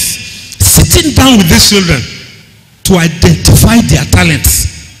problem is sitting down with these children to identify their talents.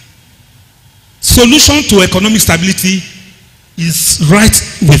 Solution to economic stability is right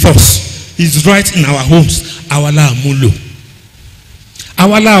with us. Is right in our homes. Àwa la mú lò.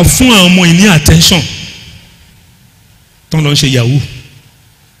 Àwa la fún àwọn ọmọ ìní attention. Tán lọ ń ṣe yahoo.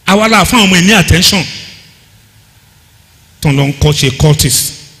 Àwa la fún àwọn ọmọ ìní attention. Tán lọ ń kọ́ ṣe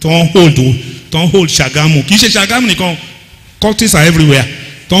cultists. Tán hold Sagamu. Kì í ṣe Sagamu nìkan. Cultists are everywhere.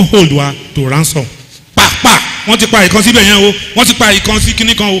 Tán hold wa to ransom. Pàápàá wọ́n ti pa ìkan síbẹ̀ yẹn o. Wọ́n ti pa ìkan sí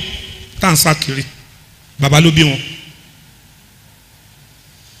kíní kan o. Tá à ń sá kiri. Bàbá ló bí wọn.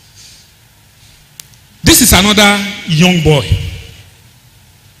 This is another young boy.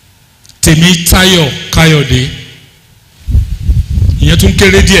 Temitayo Kayode. Ìyẹn tún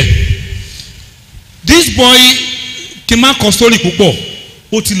kéré díẹ̀. This boy kì máa kọ story púpọ̀.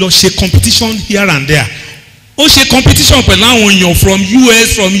 Ó ti lọ ṣe competition here and there. Ó ṣe competition pẹ̀lú àwọn èèyàn from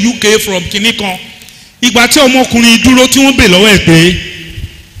US, from UK, from kìíní kan. Ìgbà tí ọmọkùnrin dúró tí wọ́n bè lọ́wọ́ ẹ̀ pé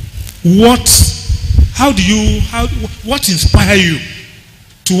what inspire you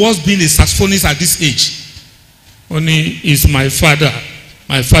towards being a saxophonist at this age? Only is my father.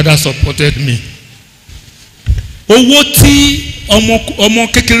 My father supported me. Owó tí ọmọ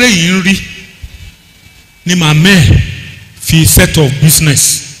kékeré yìí ń rí ni màmá ẹ̀ fi set of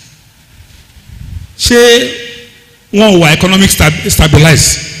business. Ṣé wọ́n wà economic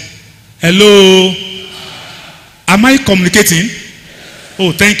stabilize? Hello? Am I communicating?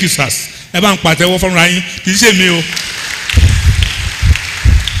 Oh, thank you, sirs. Ẹ bá ń pàtẹ́wọ́ fúnra yín, kì í ṣe mi o.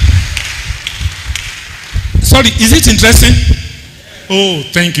 Sorry, is it interesting? Oh,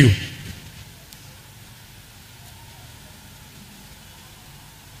 thank you.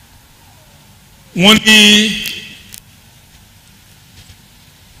 Wọ́n ní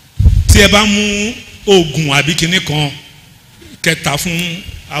tí ẹ bá mú oògùn àbí kinní kan kẹta fún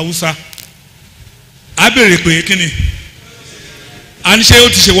Haúsá, á béèrè pé kíni? À ń ṣe ó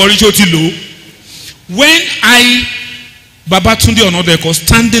ti ṣe wọrí tí ó ti lò ó. When Babatunde Onodeko,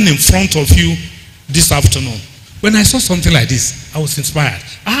 standing in front of you this afternoon, when I saw something like this, I was inspired.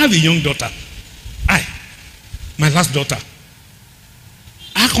 I have a young daughter. My last daughter.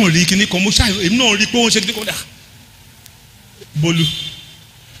 I can't read any commotion. Bolu,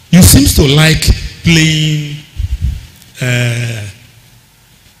 you seem to like playing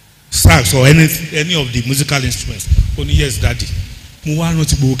sax or any of the musical instruments. Only yes, daddy. Mo wá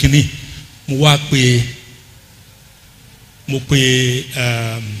rántí gbogbo kínní. Mo wá pé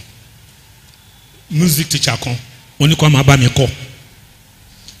music teacher kan. Mo ní kó máa bá mi kọ́.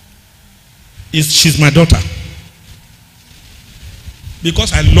 She's my daughter.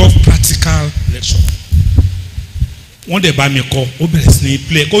 Because I love practical lecture. Wọ́n dẹ̀ bá mi kọ́, ó bẹ̀rẹ̀ sí ní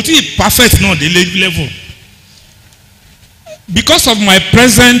play. Kò tí ì perfect náà dé level. Because of my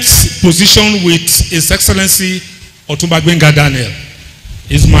present position with His Excellency Ọ̀túnba Gbenga Daniel,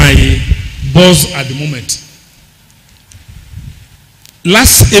 is my boss at the moment.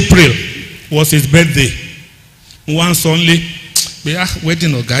 Last April was his birthday. One Sunday,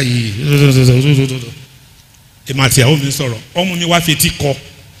 wedding ọ̀gá yìí. Èmi àti ìyàwó mi sọ̀rọ̀, ọmọ mi wá fetí kọ.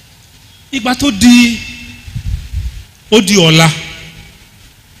 Ìgbà tó di ọ̀la,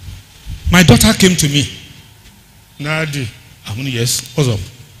 my daughter came to me. Nadi, I'm yes, what's up?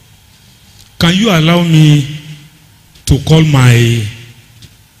 Can you allow me to call my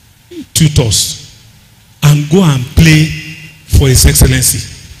tutors and go and play for His Excellency?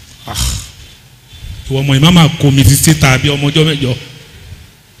 Ìwọ ọmọ ìmáàmà kò mi ti ṣe tàbí ọmọ ọjọ́ mẹ́jọ.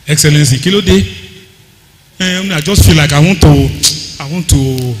 Excellency, kí ló dé? I just feel like I want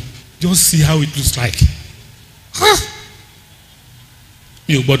to just see how it looks like.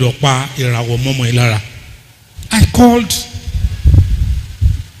 Mi ò gbọ́dọ̀ pa ìràwọ̀ mọ́mọ́ yìí lára. I called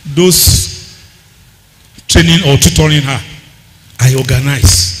those training or tutoring her. I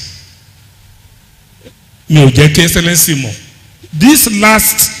organized. Mi ò jẹ́ kí Excellency mọ̀. This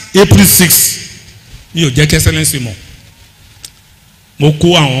last April 6, mi ò jẹ́ kí Excellency mọ̀. Mo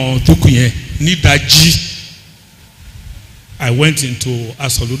kó àwọn tó kù yẹn ní ìdájí. I went into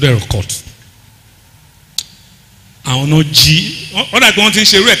Asoludero court. Àwọn náà jí ọ̀dà pé wọ́n ti ń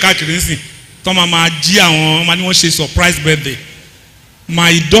ṣe irú ẹ̀ káàkiri nísìn tó máa jí àwọn ọmọ ni wọ́n ṣe surprise birthday.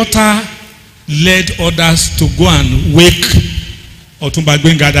 My daughter led others to go and wake Ọ̀túnba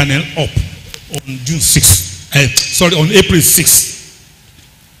Gbénga Daniel up on on April 6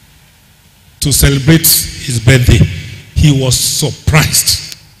 to celebrate his birthday. He was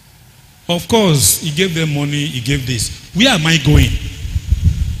surprised. Of course, he gave them money, he gave this. Where am I going?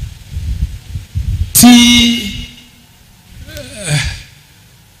 Tí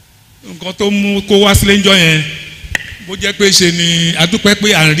nǹkan tó mú kó wá sílé ńjọ́ yẹn bó jẹ́ pé ṣe ni adúpẹ́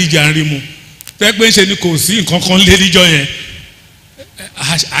pé à ń rí jẹ à ń rí mu tẹ́ pé ṣe ni kò sí nǹkan kan lé níjọ́ yẹn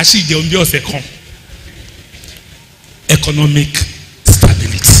a sì jẹun bí ọ̀sẹ̀ kan. Economic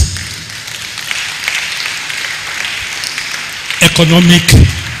stability. Economic,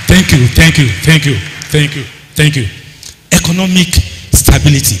 thank you. Economic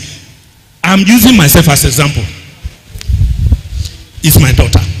stability. I'm using myself as example. It's my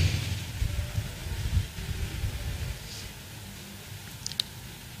daughter.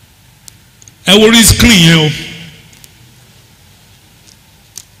 Ẹ wo rí screen yẹn o.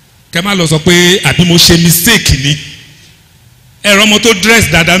 Kẹ́ má lọ sọ pé àbí mo ṣe mistake ni. Ẹ̀rọ ọmọ tó dress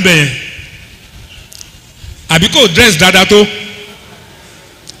dáadáa ń bẹ̀ yẹn. Àbí kò dress dáadáa tó.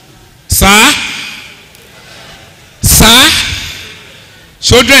 Sir?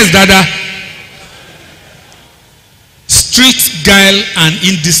 Show dress dada. Street guile and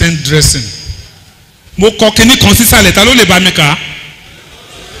indecent dressing. Mo kọ kíní kan sísàlẹ̀ ta ló lè bá mi kà?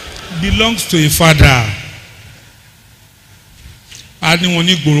 Belongs to a father. A ní wọn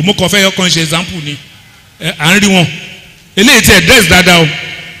ní gbòòrò. Mo kọ fẹ́ yọkan ṣe example ni. À ń rí wọn. Eléyìí tí ẹ dress dada o.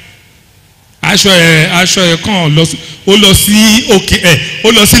 Aṣọ ẹ̀ kàn ó lọ sí òkè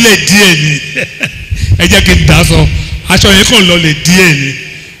ó lọ sílẹ̀ díẹ̀ ni. Ẹ jẹ́ kí n dá sọ. Aṣọ yẹn kàn lọ lè díẹ̀ ni.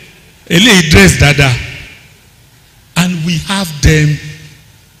 Eléyìí dress dada. And we have them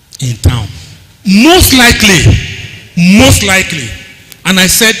in town. Most likely, and I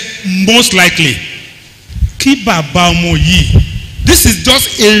said most likely, kí bàbá ọmọ yìí, this is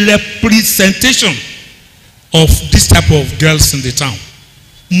just a representation of this type of girls in the town.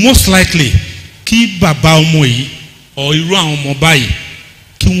 Most likely, kí bàbá ọmọ yìí or irú àwọn ọmọ báyìí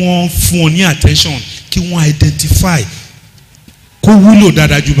kí wọ́n fún ọ ní attention, kí wọ́n identify kó wúlò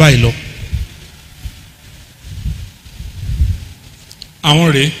dáadáa jù báyìí lọ.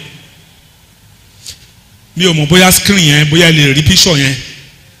 Àwọn rèé mi ò mọ̀ bóyá screen yẹn bóyá lè rí picture yẹn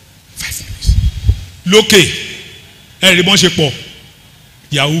 5 minutes lókè ẹ rí bọ́n ṣe pọ̀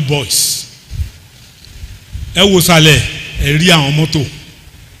yahoo boys ẹ wò sàlẹ̀ ẹ rí àwọn mọ́tò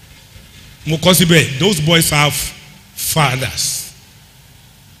mo kọ́ síbẹ̀ those boys have fathers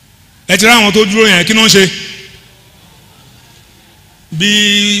ẹ ti rí àwọn tó dúró yẹn kí ni wọ́n ṣe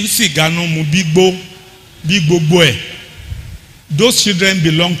bí sìgá náà mu bí gbogbo ẹ̀ those children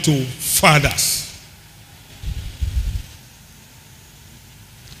belong to fathers.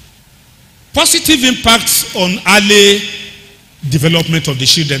 Positive impacts on early development of the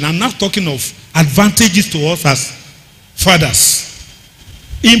children. I'm not talking of advantages to us as fathers.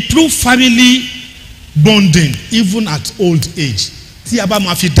 Improve family bonding even at old age. Tí a bá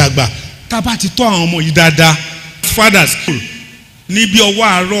máa fi dàgbà, tá a bá ti tọ́ àwọn ọmọ yìí dáadáa. Fathers ní bí ọwọ́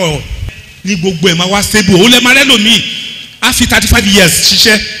àárọ̀ ní gbogbo ẹ̀ máa wá stable. Ó lè máa rẹ́ lòmíì. After 35 years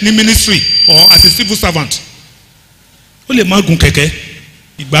ṣiṣẹ́ ní ministry or as a civil servant. Ó lè máa gun kẹ̀kẹ́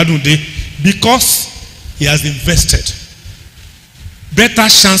ìgbádùn dé. Because he has invested better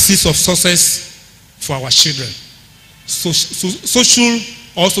chances of success for our children. Social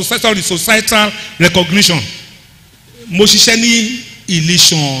or societal recognition. Mo ṣiṣẹ́ ní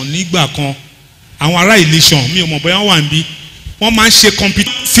Ilésàn nígbà kan. Àwọn ará Ilésàn mi ò mọ̀ bóyá wọ́n wà níbí. Wọ́n máa ń ṣe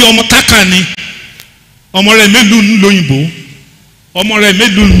competition. Fi ọmọ tákà ni. Ọmọ rẹ̀ mélòó ń lóyìnbó. Ọmọ rẹ̀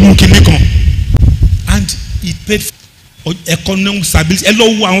mélòó ń mú kinní kan. And it paid for economic stability. Ẹ lọ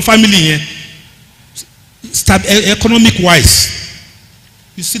wo àwọn family yẹn economic wise,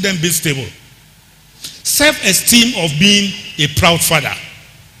 you see them being stable. Self-esteem of being a proud father.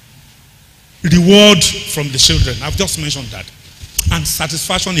 Reward from the children. I've just mentioned that. And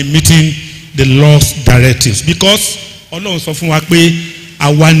satisfaction in meeting the law's directives. Because Ọlọ́run sọ fún wa pé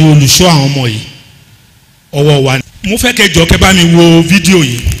àwa ni olùṣọ́ àwọn ọmọ yìí. Ọwọ́ wa ni. Mo fẹ́ kẹjọ kẹ́ bá mi wo fídíò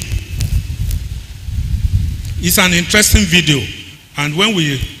yìí. It's an interesting video, and when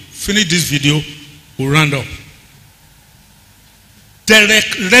we finish this video, we'll round up. Derek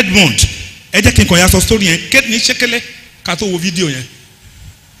Redmond, ẹ jẹ́ kí n kàn yà sọ story yẹn kéde ní ṣékélé ká tó wo fídíò yẹn.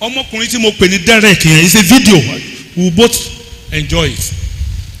 Ọmọkùnrin tí mo pè ní Derek yẹn, it's a video, we will both enjoy it.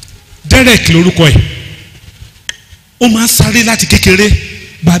 Derek lórúkọ ẹ̀, ó máa ń sáré láti kékeré,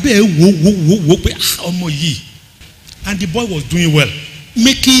 bàbá ẹ̀ wò pé ọmọ yìí, and the boy was doing well,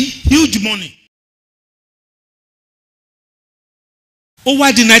 making huge money.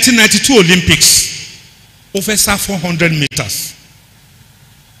 Over the 1992 Olympics, over 400 meters.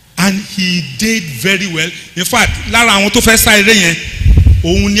 And he did very well. In fact, lára àwọn tó fẹ́ sá eré yẹn,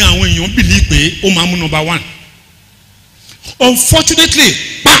 òun ni àwọn èèyàn believe pé ó máa mú number 1. Unfortunately,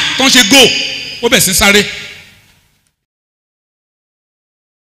 tó ń ṣe go, ó bẹ̀ sí sáré.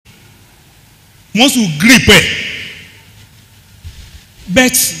 Once you grip ẹ̀,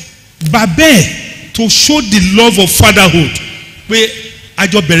 but bàbá ẹ̀ to show the love of fatherhood, pé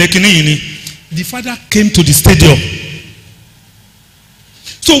àjọ bẹ̀rẹ̀ kìíní yìí ni, the father came to the stadium.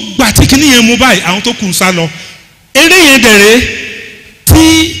 So gbàtí kìíní yẹn mú báyìí àwọn tó kù ń sá lọ. Eré yẹn dẹ̀rẹ̀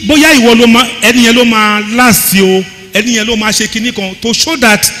tí bóyá ìwọ ló máa ẹni yẹn ló máa last o ẹni yẹn ló máa ṣe kìíní kan to show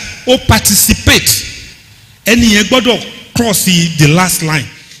that ó participate ẹni yẹn gbọ́dọ̀ cross the last line.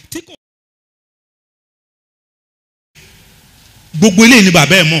 Gbogbo eléyìí ni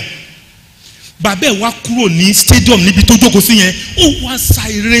bàbá ẹ̀ mọ̀. Bàbá ẹ̀ wá kúrò ní stadium níbi tó jókòó sí yẹn ó wá sa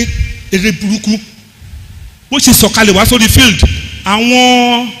eré burúkú ó sì sọ̀kalẹ̀ wá sórí field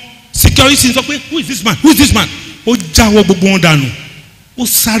àwọn security sọ pé who is this man ó jáwọ́ gbogbo wọn dànù ó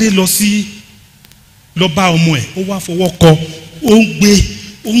sáré lọ bá ọmọ ẹ̀ ó wá fọwọ́ kọ ó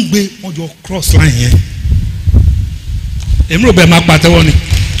ń gbé wọ́n jọ cross line yẹn èmi rò bẹ́ẹ̀ máa pàtẹ́wọ́ ni.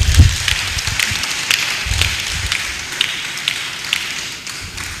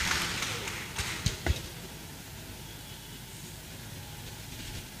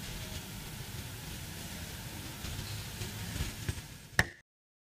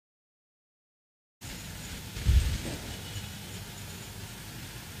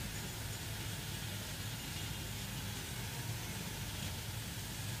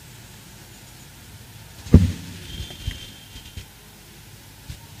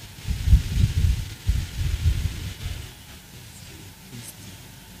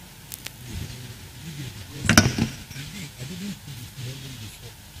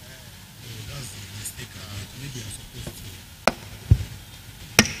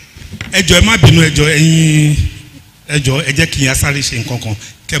 ẹjọ ẹ má bínú ẹjọ ẹ̀yin ẹjọ ẹ jẹ́ kí n yà sáré ṣe nǹkan kan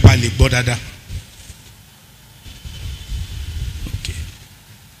kẹ́ bá lè gbọ́ dáadáa. Okay.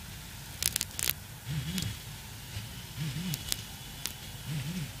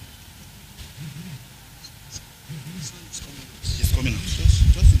 It's coming out.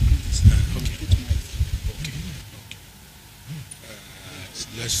 Just include this. Okay. Okay.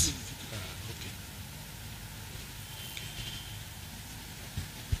 Let's. Okay.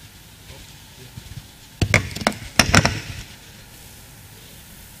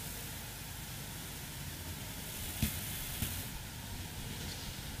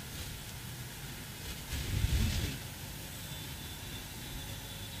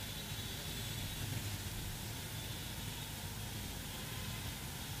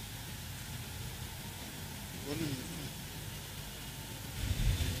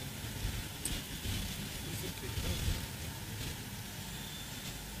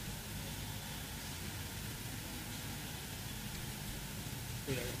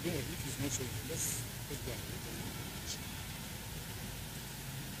 Don't worry, if it's not showing, let's go ahead.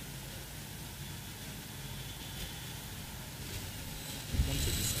 Come to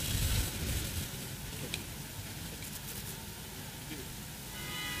this side. Okay.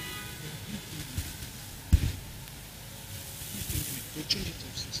 We'll change it to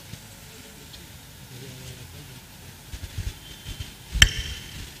 6.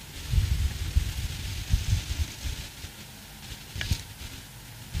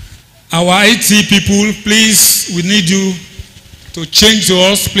 Our IT people, please, we need you to change to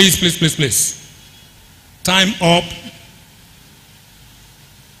us, please, please, please, please. Time up.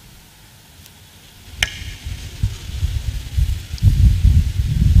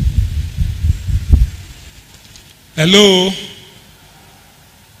 Hello.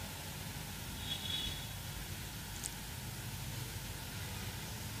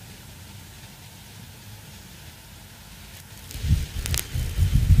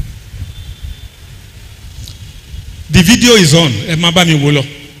 The video is on. Ẹ má bá mi wò lọ.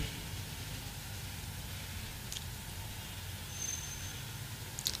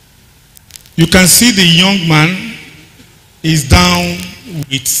 You can see the young man is down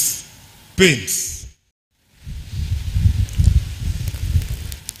with pains.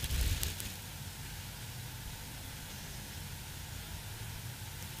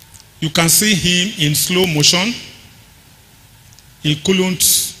 You can see him in slow motion. He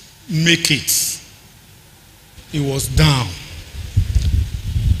couldn't make it. He was down.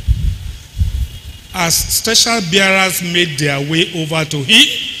 As special bearers made their way over to him,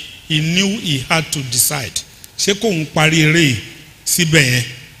 he knew he had to decide. Ṣé kóun parí eré síbẹ̀ yẹn?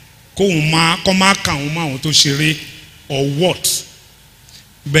 Kóun kọ́ máa kà òun máa òun tó ṣeré or what?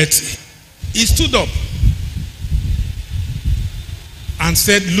 But he stood up and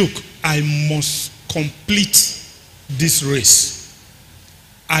said, look, I must complete this race.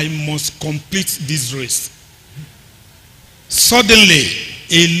 I must complete this race. Suddenly,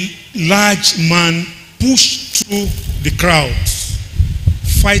 a large man pushed through the crowd,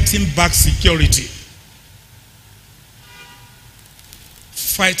 fighting back security.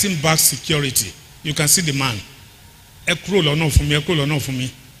 Fighting back security. You can see the man. Ẹ kúrò lọ́nà fún mi, ẹ kúrò lọ́nà fún mi.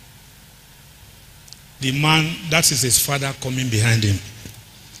 The man, that is his father coming behind him.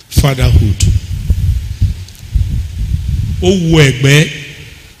 Fatherhood. Ó wo ẹ̀gbẹ́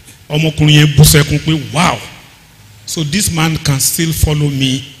ọmọkùnrin yẹn bú sẹ́kún pé wow. So this man can still follow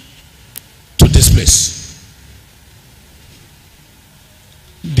me to this place.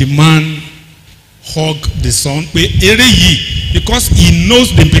 The man hugged the son pé eré yìí because he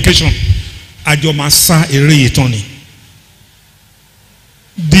knows the implication. Àjọ máa sá eré yìí tán ni.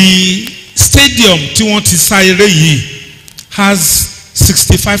 The stadium tí wọ́n ti sá eré yìí has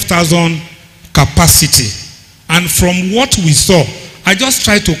 65,000 capacity, and from what we saw, I just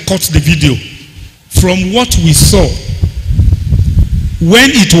tried to cut the video. From what we saw,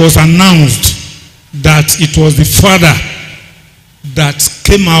 when it was announced that it was the father that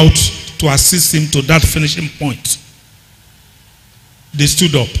came out to assist him to that finishing point, they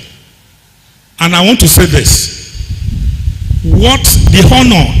stood up. And I want to say this: what the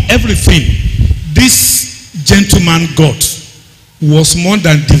honor, everything this gentleman got was more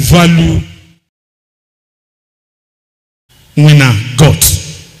than the value winner got.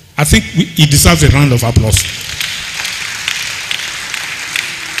 I think he deserves a round of applause.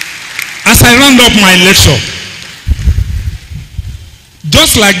 As I round up my lecture,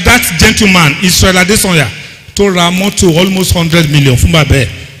 just like that gentleman, Israel Adesanya, told Ramo to almost 100 million from Babe.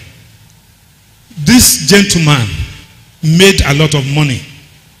 This gentleman made a lot of money.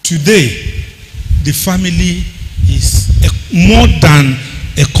 Today, the family is more than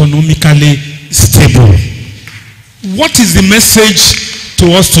economically stable. What is the message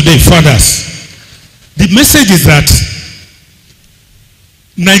to us today, fathers? The message is that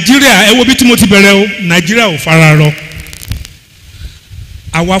Nigeria, ẹ wo bí tí mo ti bẹ̀rẹ̀ o, Nigeria ò fara rọ.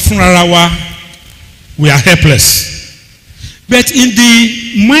 Àwa fúnra wa, we are helpless. But in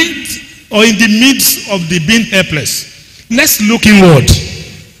the mind or in the midst of the being helpless, let's look inward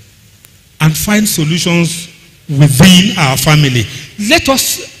and find solutions within our family. Let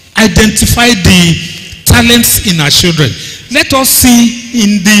us identify the talents in our children. Let us see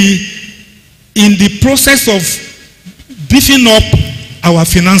in the process of beefing up our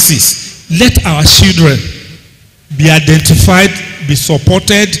finances, let our children be identified, be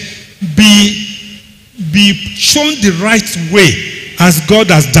supported, be shown the right way as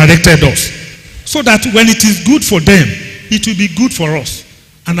God has directed us, so that when it is good for them, it will be good for us,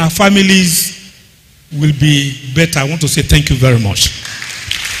 and our families will be better. I want to say thank you very much.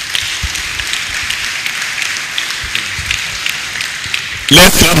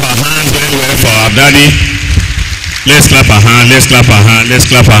 Let's clap our hands very well for our daddy. Let's clap our hands, let's clap our hands, let's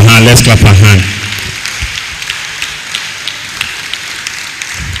clap our hands, let's clap our hands.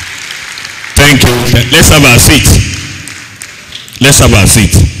 Thank you. Let's have our seat. Let's have our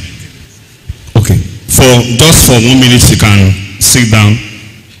seat. Okay. Just for 1 minute you can sit down.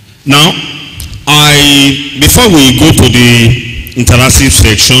 Now, before we go to the interactive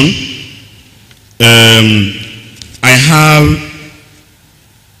section, I have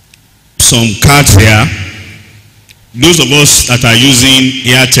some cards here. Those of us that are using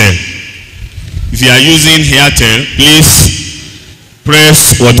Airtel, if you are using Airtel, please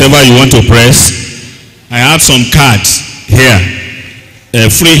press whatever you want to press. I have some cards here,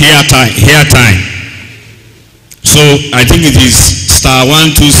 free hair time. So I think it is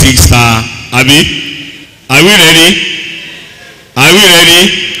 *126 * Abi. Are we ready? Are we ready?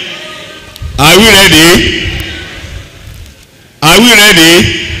 Are we ready? Are we ready?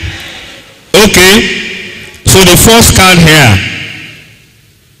 Okay. So the first card here,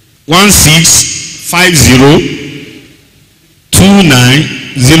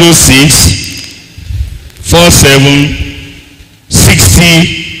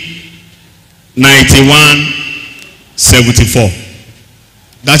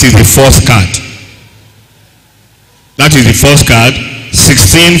 That is the first card. That is the first card.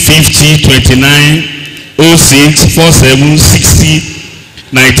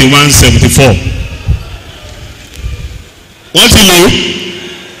 1650290647609174. What you know?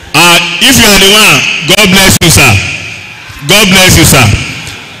 If you are the one, God bless you, sir. God bless you, sir.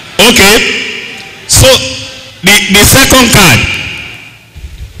 Okay. So the second card,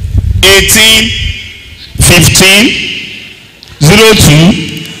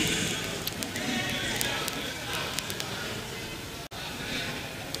 181502.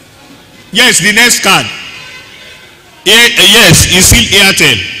 Yes, the next card. Yes, it's still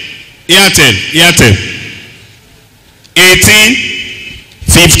Airtel.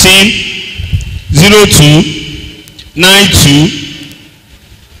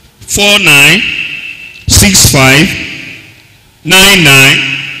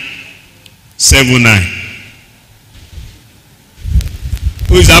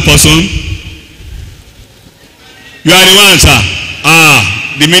 Who is that person? You are the one, sir.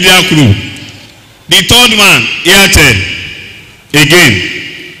 The media crew. The third one, Airtel. Again.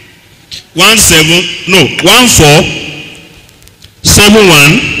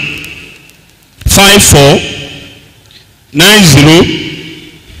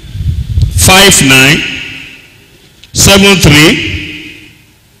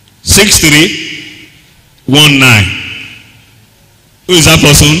 Who is that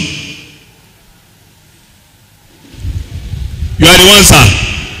person? You are the one, sir.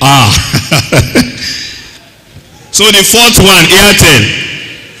 So the fourth one, Airtel.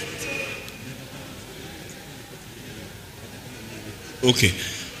 Okay.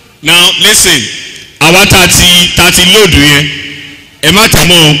 Now listen. Our 30 load yẹn. Ẹ má tẹ̀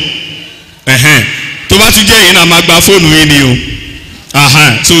mọ́ o. Tó bá tún jẹ́ yẹn náà máa gba fóònù yẹn ni o.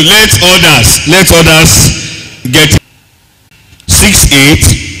 So let others get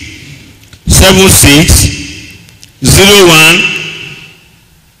 687601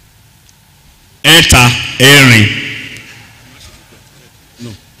 ẹ̀rin.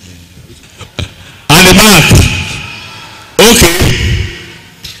 And the back. Okay.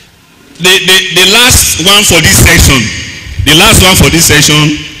 The last one for this section.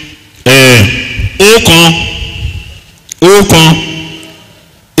 Ọ̀kan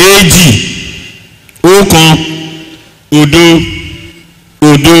èjì ọ̀kan òdo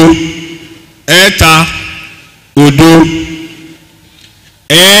ẹ̀ta òdo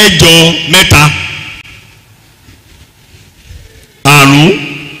ẹ̀jọ mẹ́ta àrún.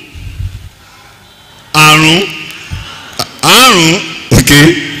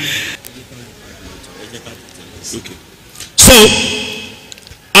 Okay. So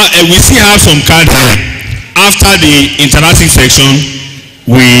we still have some cards here. After the interactive section,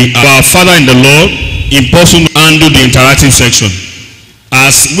 our Father in the Lord in person handle the interactive section.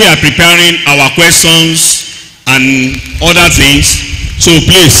 As we are preparing our questions and other things, so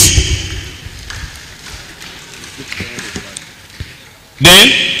please.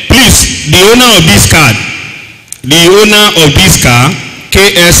 Then, please, the owner of this car,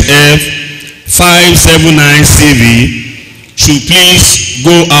 KSF 579CV, should please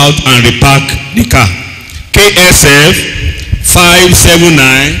go out and repark the car. KSF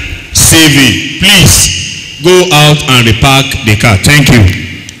 579CV, please go out and repark the car. Thank you.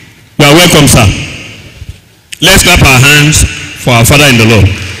 You are welcome, sir. Let's clap our hands for our Father in the Lord.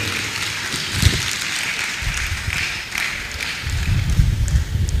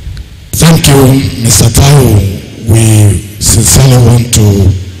 Thank you, Mr. Taiwo. We sincerely want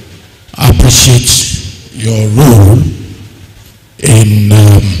to appreciate your role in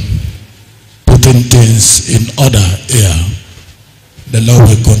putting things in order here. The Lord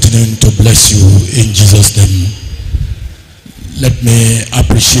will continue to bless you in Jesus' name. Let me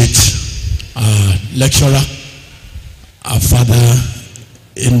appreciate our lecturer, our Father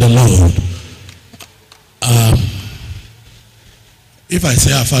in the Lord. If I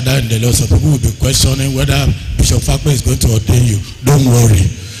say our Father in the Lord, some people will be questioning whether Bishop Fakwe is going to ordain you. Don't worry.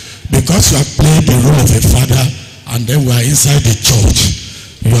 Because you have played the role of a father and then we are inside the church,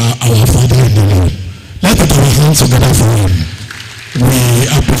 you are our Father in the Lord. Let's put our hands together for him. We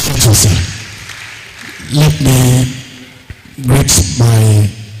appreciate you, sir. Let me greet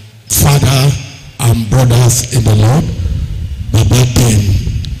my father and brothers in the Lord. Baba Ten,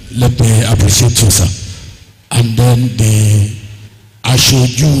 let me appreciate you, sir. And then the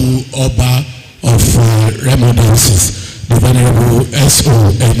Ashoju Oba of Remodances, the Venerable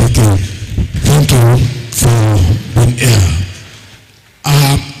S.O. Anglican. Thank you for being here.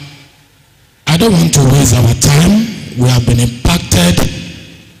 I don't want to waste our time. We have been impacted,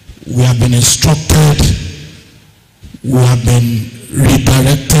 we have been instructed, we have been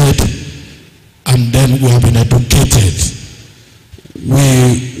redirected, and then we have been educated.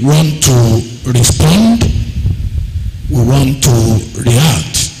 We want to respond, we want to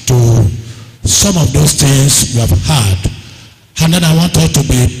react to some of those things we have heard. And then I want us to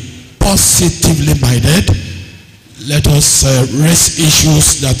be positively minded. Let us raise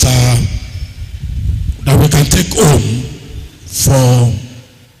issues that we can take home for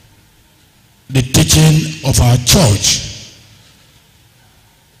the teaching of our church.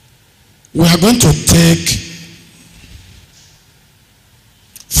 We are going to take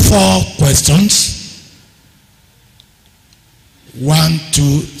 4 questions. 1,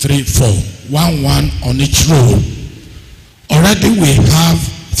 2, 3, 4. 1 on each row. Already we have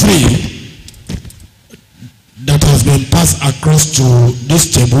 3 that has been passed across to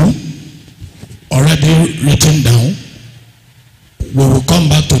this table, already written down. We will come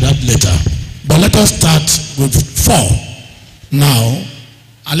back to that later. But let us start with 4 now.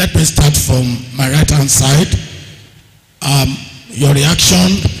 And let me start from my right hand side. Your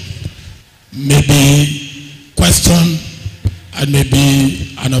reaction may be question, and may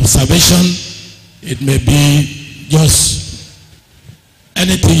be an observation. It may be just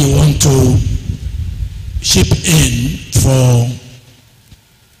anything you want to chip in for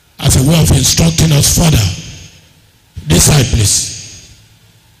as a way of instructing us further. This side, please.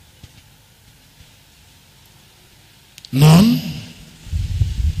 None?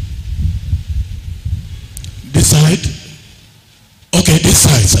 This side? Okay, this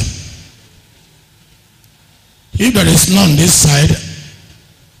side, sir. If there is none this side,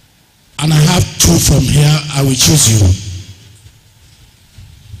 and I have 2 from here, I will choose you.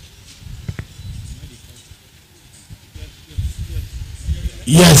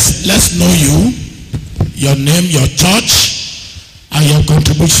 Yes, let's know you, your name, your church, and your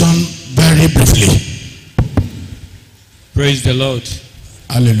contribution very briefly. Praise the Lord.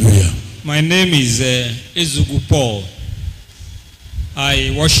 Hallelujah. My name is Ijoku Paul.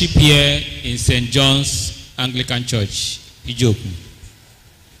 I worship here in St. John's Anglican Church, Ijoku.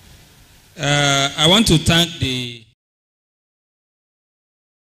 I want to thank the...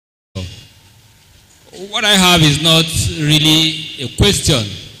 What I have is not really a question,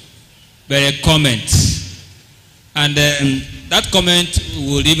 but a comment. And that comment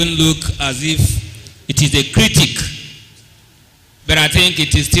will even look as if it is a critic. But I think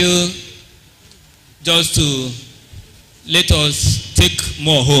it is still just to let us take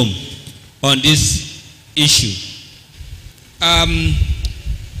more home on this issue.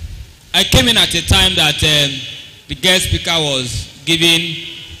 I came in at a time that the guest speaker was giving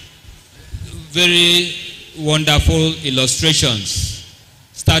very wonderful illustrations,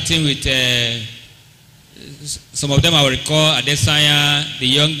 starting with some of them I will recall Adesanya, the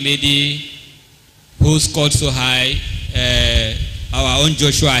young lady who scored so high, our own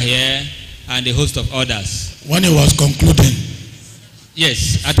Joshua here, and a host of others. When it was concluding.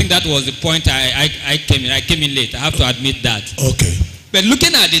 Yes, I think that was the point I came in. I came in late, I have to admit that. Okay. But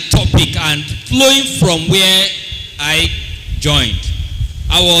looking at the topic and flowing from where I joined,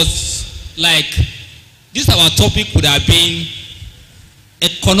 I was like, this our topic would have been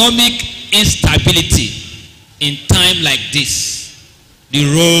economic instability in time like this, the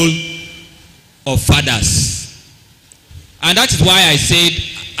role of fathers. And that is why I said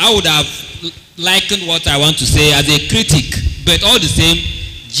I would have likened what I want to say as a critic, but all the same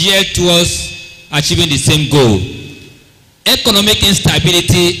geared towards achieving the same goal. Economic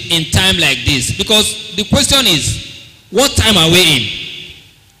instability in time like this, because the question is, what time are we in?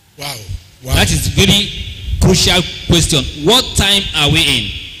 Wow. Wow. That is very crucial question. What time are we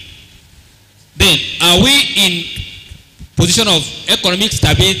in? Then, are we in position of economic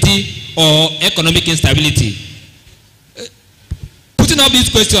stability or economic instability? Putting up this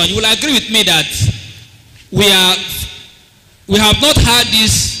question, you will agree with me that we have not had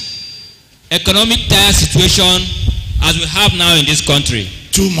this economic dire situation as we have now in this country.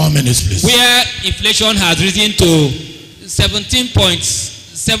 2 more minutes, please. Where inflation has risen to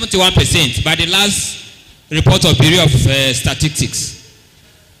 17.71% by the last report of Bureau of Statistics.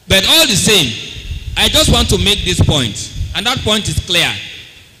 But all the same, I just want to make this point, and that point is clear.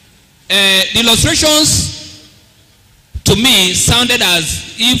 The illustrations to me sounded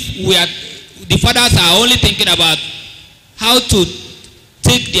as if the fathers are only thinking about how to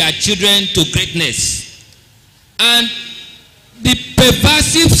take their children to greatness. And the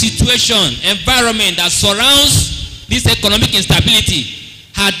pervasive situation, environment that surrounds this economic instability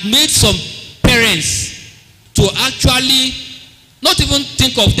had made some parents to actually not even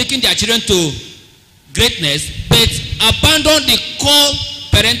think of taking their children to greatness, but abandon the core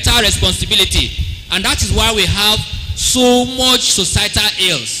parental responsibility. And that is why we have so much societal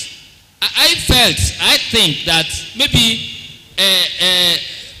ills. I think that maybe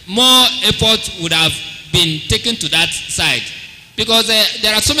more effort would have been taken to that side. Because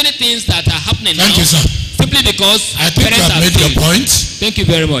there are so many things that are happening now. Thank you, sir. Simply because I think you have made your point. Thank you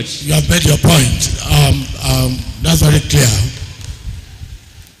very much. You have made your point. That's very clear.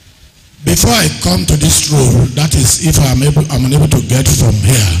 Before I come to this role, that is, if I'm unable to get from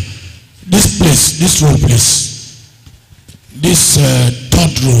here, this role, please. This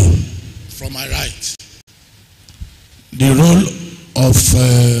third role from my right. The role of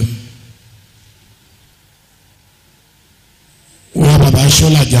where Baba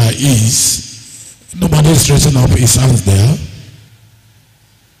Sholaja is, nobody is raising up his hands there.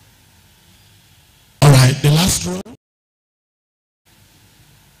 All right, the last row.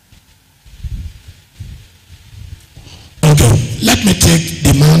 Okay, let me take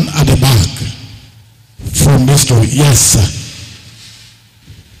the man at the back from this row. Yes, sir.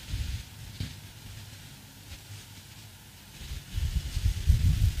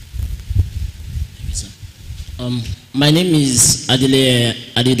 My name is Adele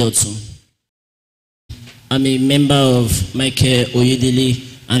Adedotun. I'm a member of Michael Oyedele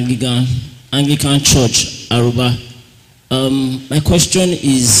Anglican Church, Aruba. My question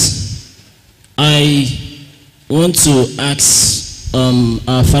is, I want to ask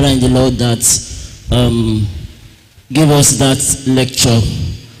our Father in the Lord that gave us that lecture.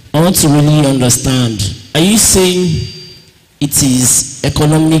 I want to really understand. Are you saying it is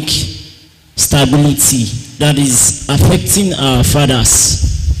economic stability that is affecting our fathers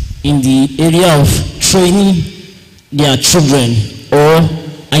in the area of training their children, or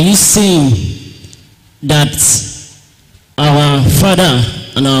are you saying that our father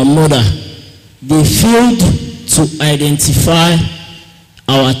and our mother, they failed to identify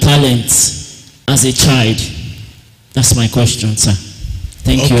our talents as a child? That's my question, sir.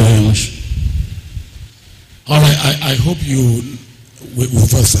 Thank you very much. All right, I hope you will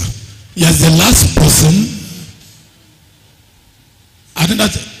first, sir. Yes, the last person. I think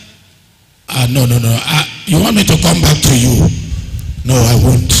that. No. You want me to come back to you? No, I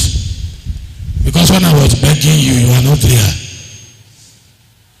won't. Because when I was begging you, you are not there.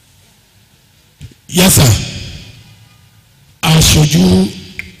 Yes, sir. Should you?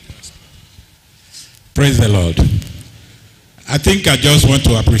 Praise the Lord. I think I just want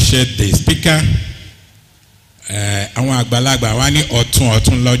to appreciate the speaker. Àwọn àgbàlagbà wá ní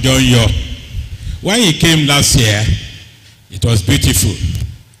ọ̀tún lọ́jọ́ ń yọ. When he came last year, it was beautiful.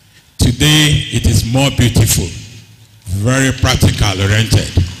 Today, it is more beautiful. Very practical oriented.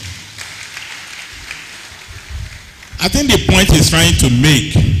 I think the point he's trying to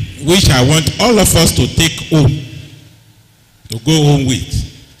make, which I want all of us to take home, to go home with.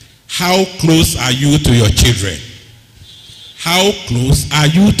 How close are you to your children? How close are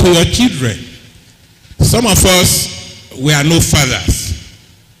you to your children? Some of us, we are no fathers.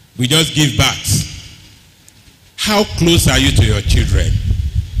 We just give birth. How close are you to your children?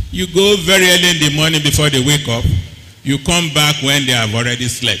 You go very early in the morning before they wake up. You come back when they have already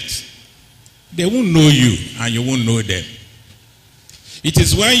slept. They won't know you and you won't know them. It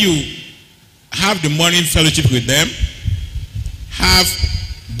is when you have the morning fellowship with them, have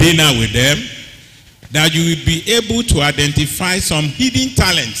dinner with them, that you will be able to identify some hidden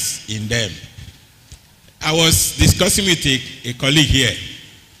talents in them. I was discussing with a colleague here.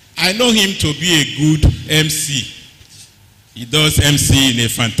 I know him to be a good MC. He does MC in a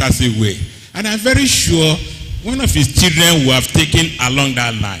fantastic way. And I'm very sure one of his children will have taken along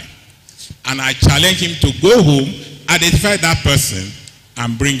that line. And I challenge him to go home, identify that person,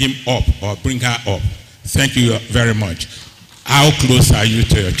 and bring him up or bring her up. Thank you very much. How close are you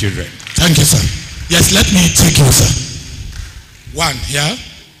to your children? Thank you, sir. Yes, let me take you, sir. One here.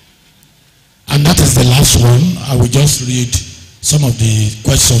 And that is the last one. I will just read some of the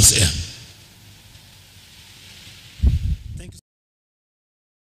questions here. Thank you.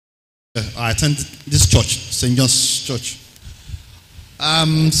 I attend this church, St. John's Church.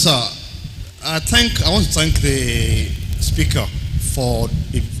 Sir, I want to thank the speaker for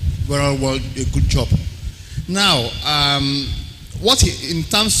a good job. Now, in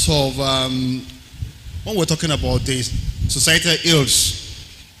terms of when we're talking about the societal ills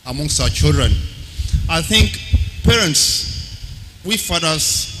amongst our children, I think parents, we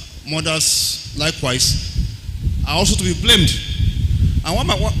fathers, mothers, likewise, are also to be blamed. And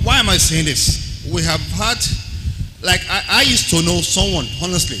why am I saying this? We have had, like I used to know someone,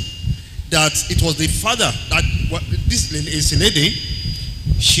 honestly, that it was the father that, this is a lady,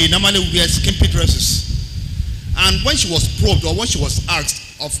 she normally wears skimpy dresses. And when she was probed or when she was asked,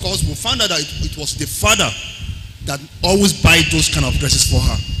 of course, we found out that it was the father that always buy those kind of dresses for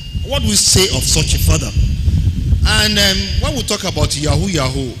her. What do we say of such a father? And when we talk about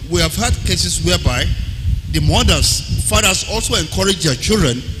Yahoo, we have had cases whereby the fathers also encourage their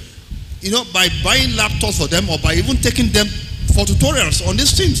children, by buying laptops for them or by even taking them for tutorials on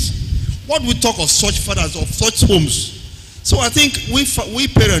these things. What we talk of such fathers, of such homes? So I think we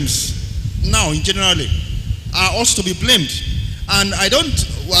parents now, in generally, are also to be blamed. And I don't,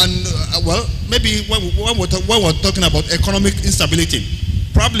 maybe when we're talking about economic instability,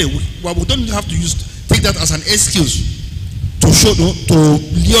 probably we don't have to take that as an excuse to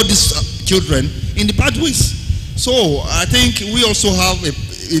lure these children in the bad ways. So I think we also have a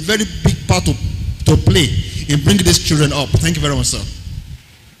very big part to play in bringing these children up. Thank you very much, sir.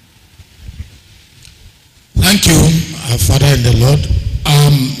 Thank you, our Father in the Lord.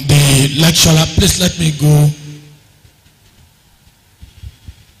 The lecturer, please let me go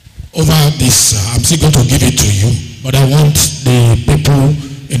over this. I'm still going to give it to you, but I want the people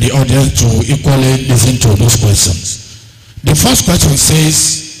in the audience to equally listen to those questions. The first question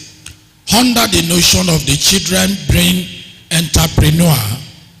says, under the notion of the children being entrepreneur,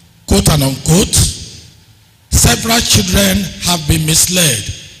 quote and unquote, several children have been misled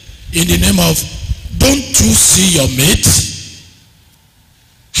in the name of, don't you see your mate?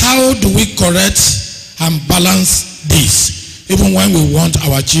 How do we correct and balance this, even when we want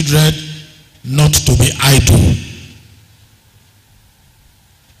our children not to be idle?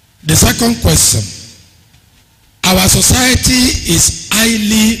 The second question, our society is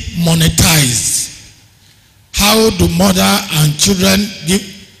highly monetized. How do mother and children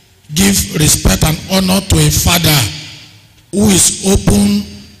give respect and honor to a father who is open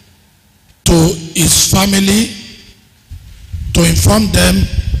to his family to inform them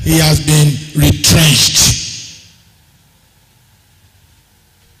he has been retrenched?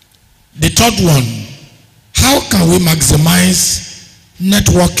 The third one, how can we maximize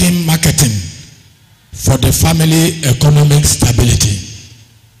networking marketing for the family economic stability?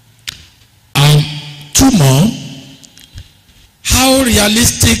 And two more, how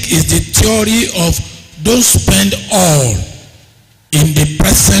realistic is the theory of don't spend all in the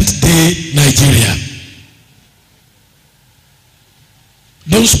present day Nigeria?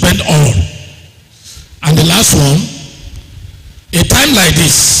 Don't spend all. And the last one, a time like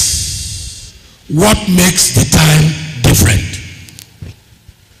this, what makes the time different?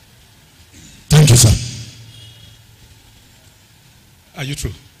 Thank you, sir. Are you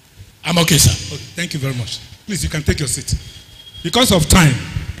true? I'm okay, sir. Okay, thank you very much. Please, you can take your seat. Because of time.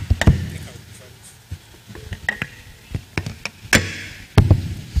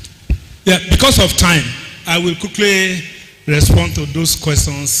 Yeah, because of time, I will quickly respond to those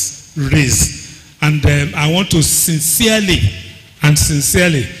questions raised. And I want to sincerely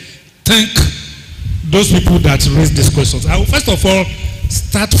thank those people that raised these questions. I will first of all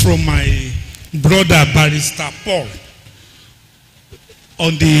start from my brother Barrister Paul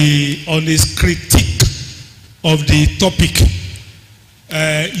on his critique of the topic.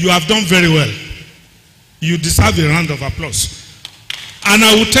 You have done very well. You deserve a round of applause. And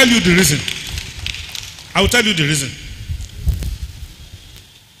I will tell you the reason.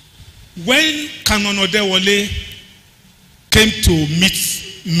 When Canon Odewole came to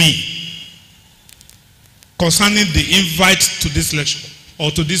meet me concerning the invite to this lecture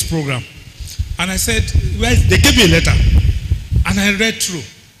or to this program, and I said, well, they gave me a letter, and I read through.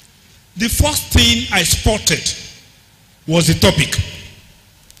 The first thing I spotted was the topic,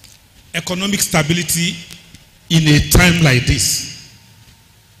 economic stability in a time like this.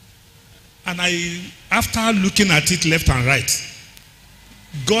 And after looking at it left and right,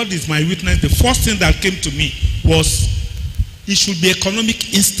 God is my witness. The first thing that came to me was it should be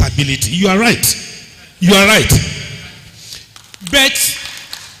economic instability. You are right. You are right. But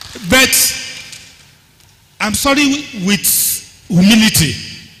I'm sorry, with humility.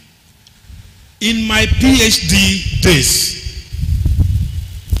 In my PhD days,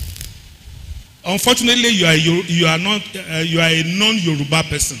 unfortunately, you are a non-Yoruba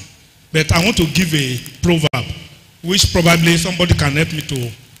person. But I want to give a proverb, which probably somebody can help me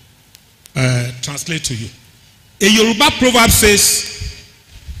to translate to you. A Yoruba proverb says,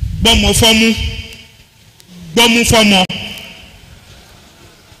 "Bomo fomu, bomu fomo."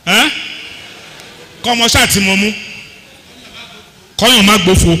 Komo shati momu, koyon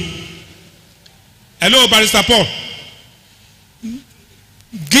magbofo. Hello, Barrister Paul.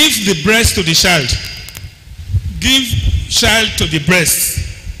 Give the breast to the child. Give child to the breast.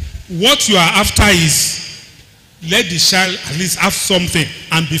 What you are after is let the child at least have something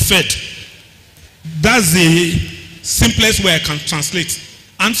and be fed. That's the simplest way I can translate.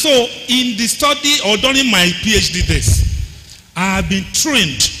 And so in the study or during my PhD days, I have been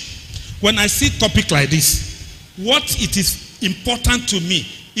trained when I see topic like this, what it is important to me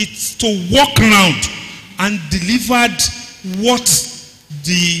is to walk around and deliver what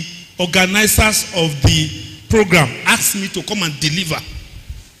the organizers of the program asked me to come and deliver.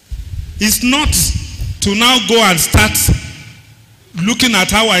 It's not to now go and start looking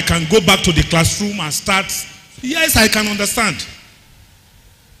at how I can go back to the classroom and start. Yes, I can understand.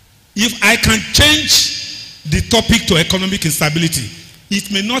 If I can change the topic to economic instability,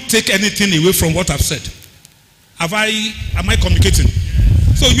 it may not take anything away from what I've said. Am I communicating?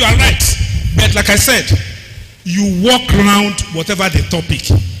 So you are right. But like I said, you walk around whatever the topic.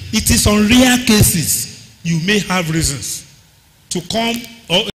 It is on rare cases you may have reasons to come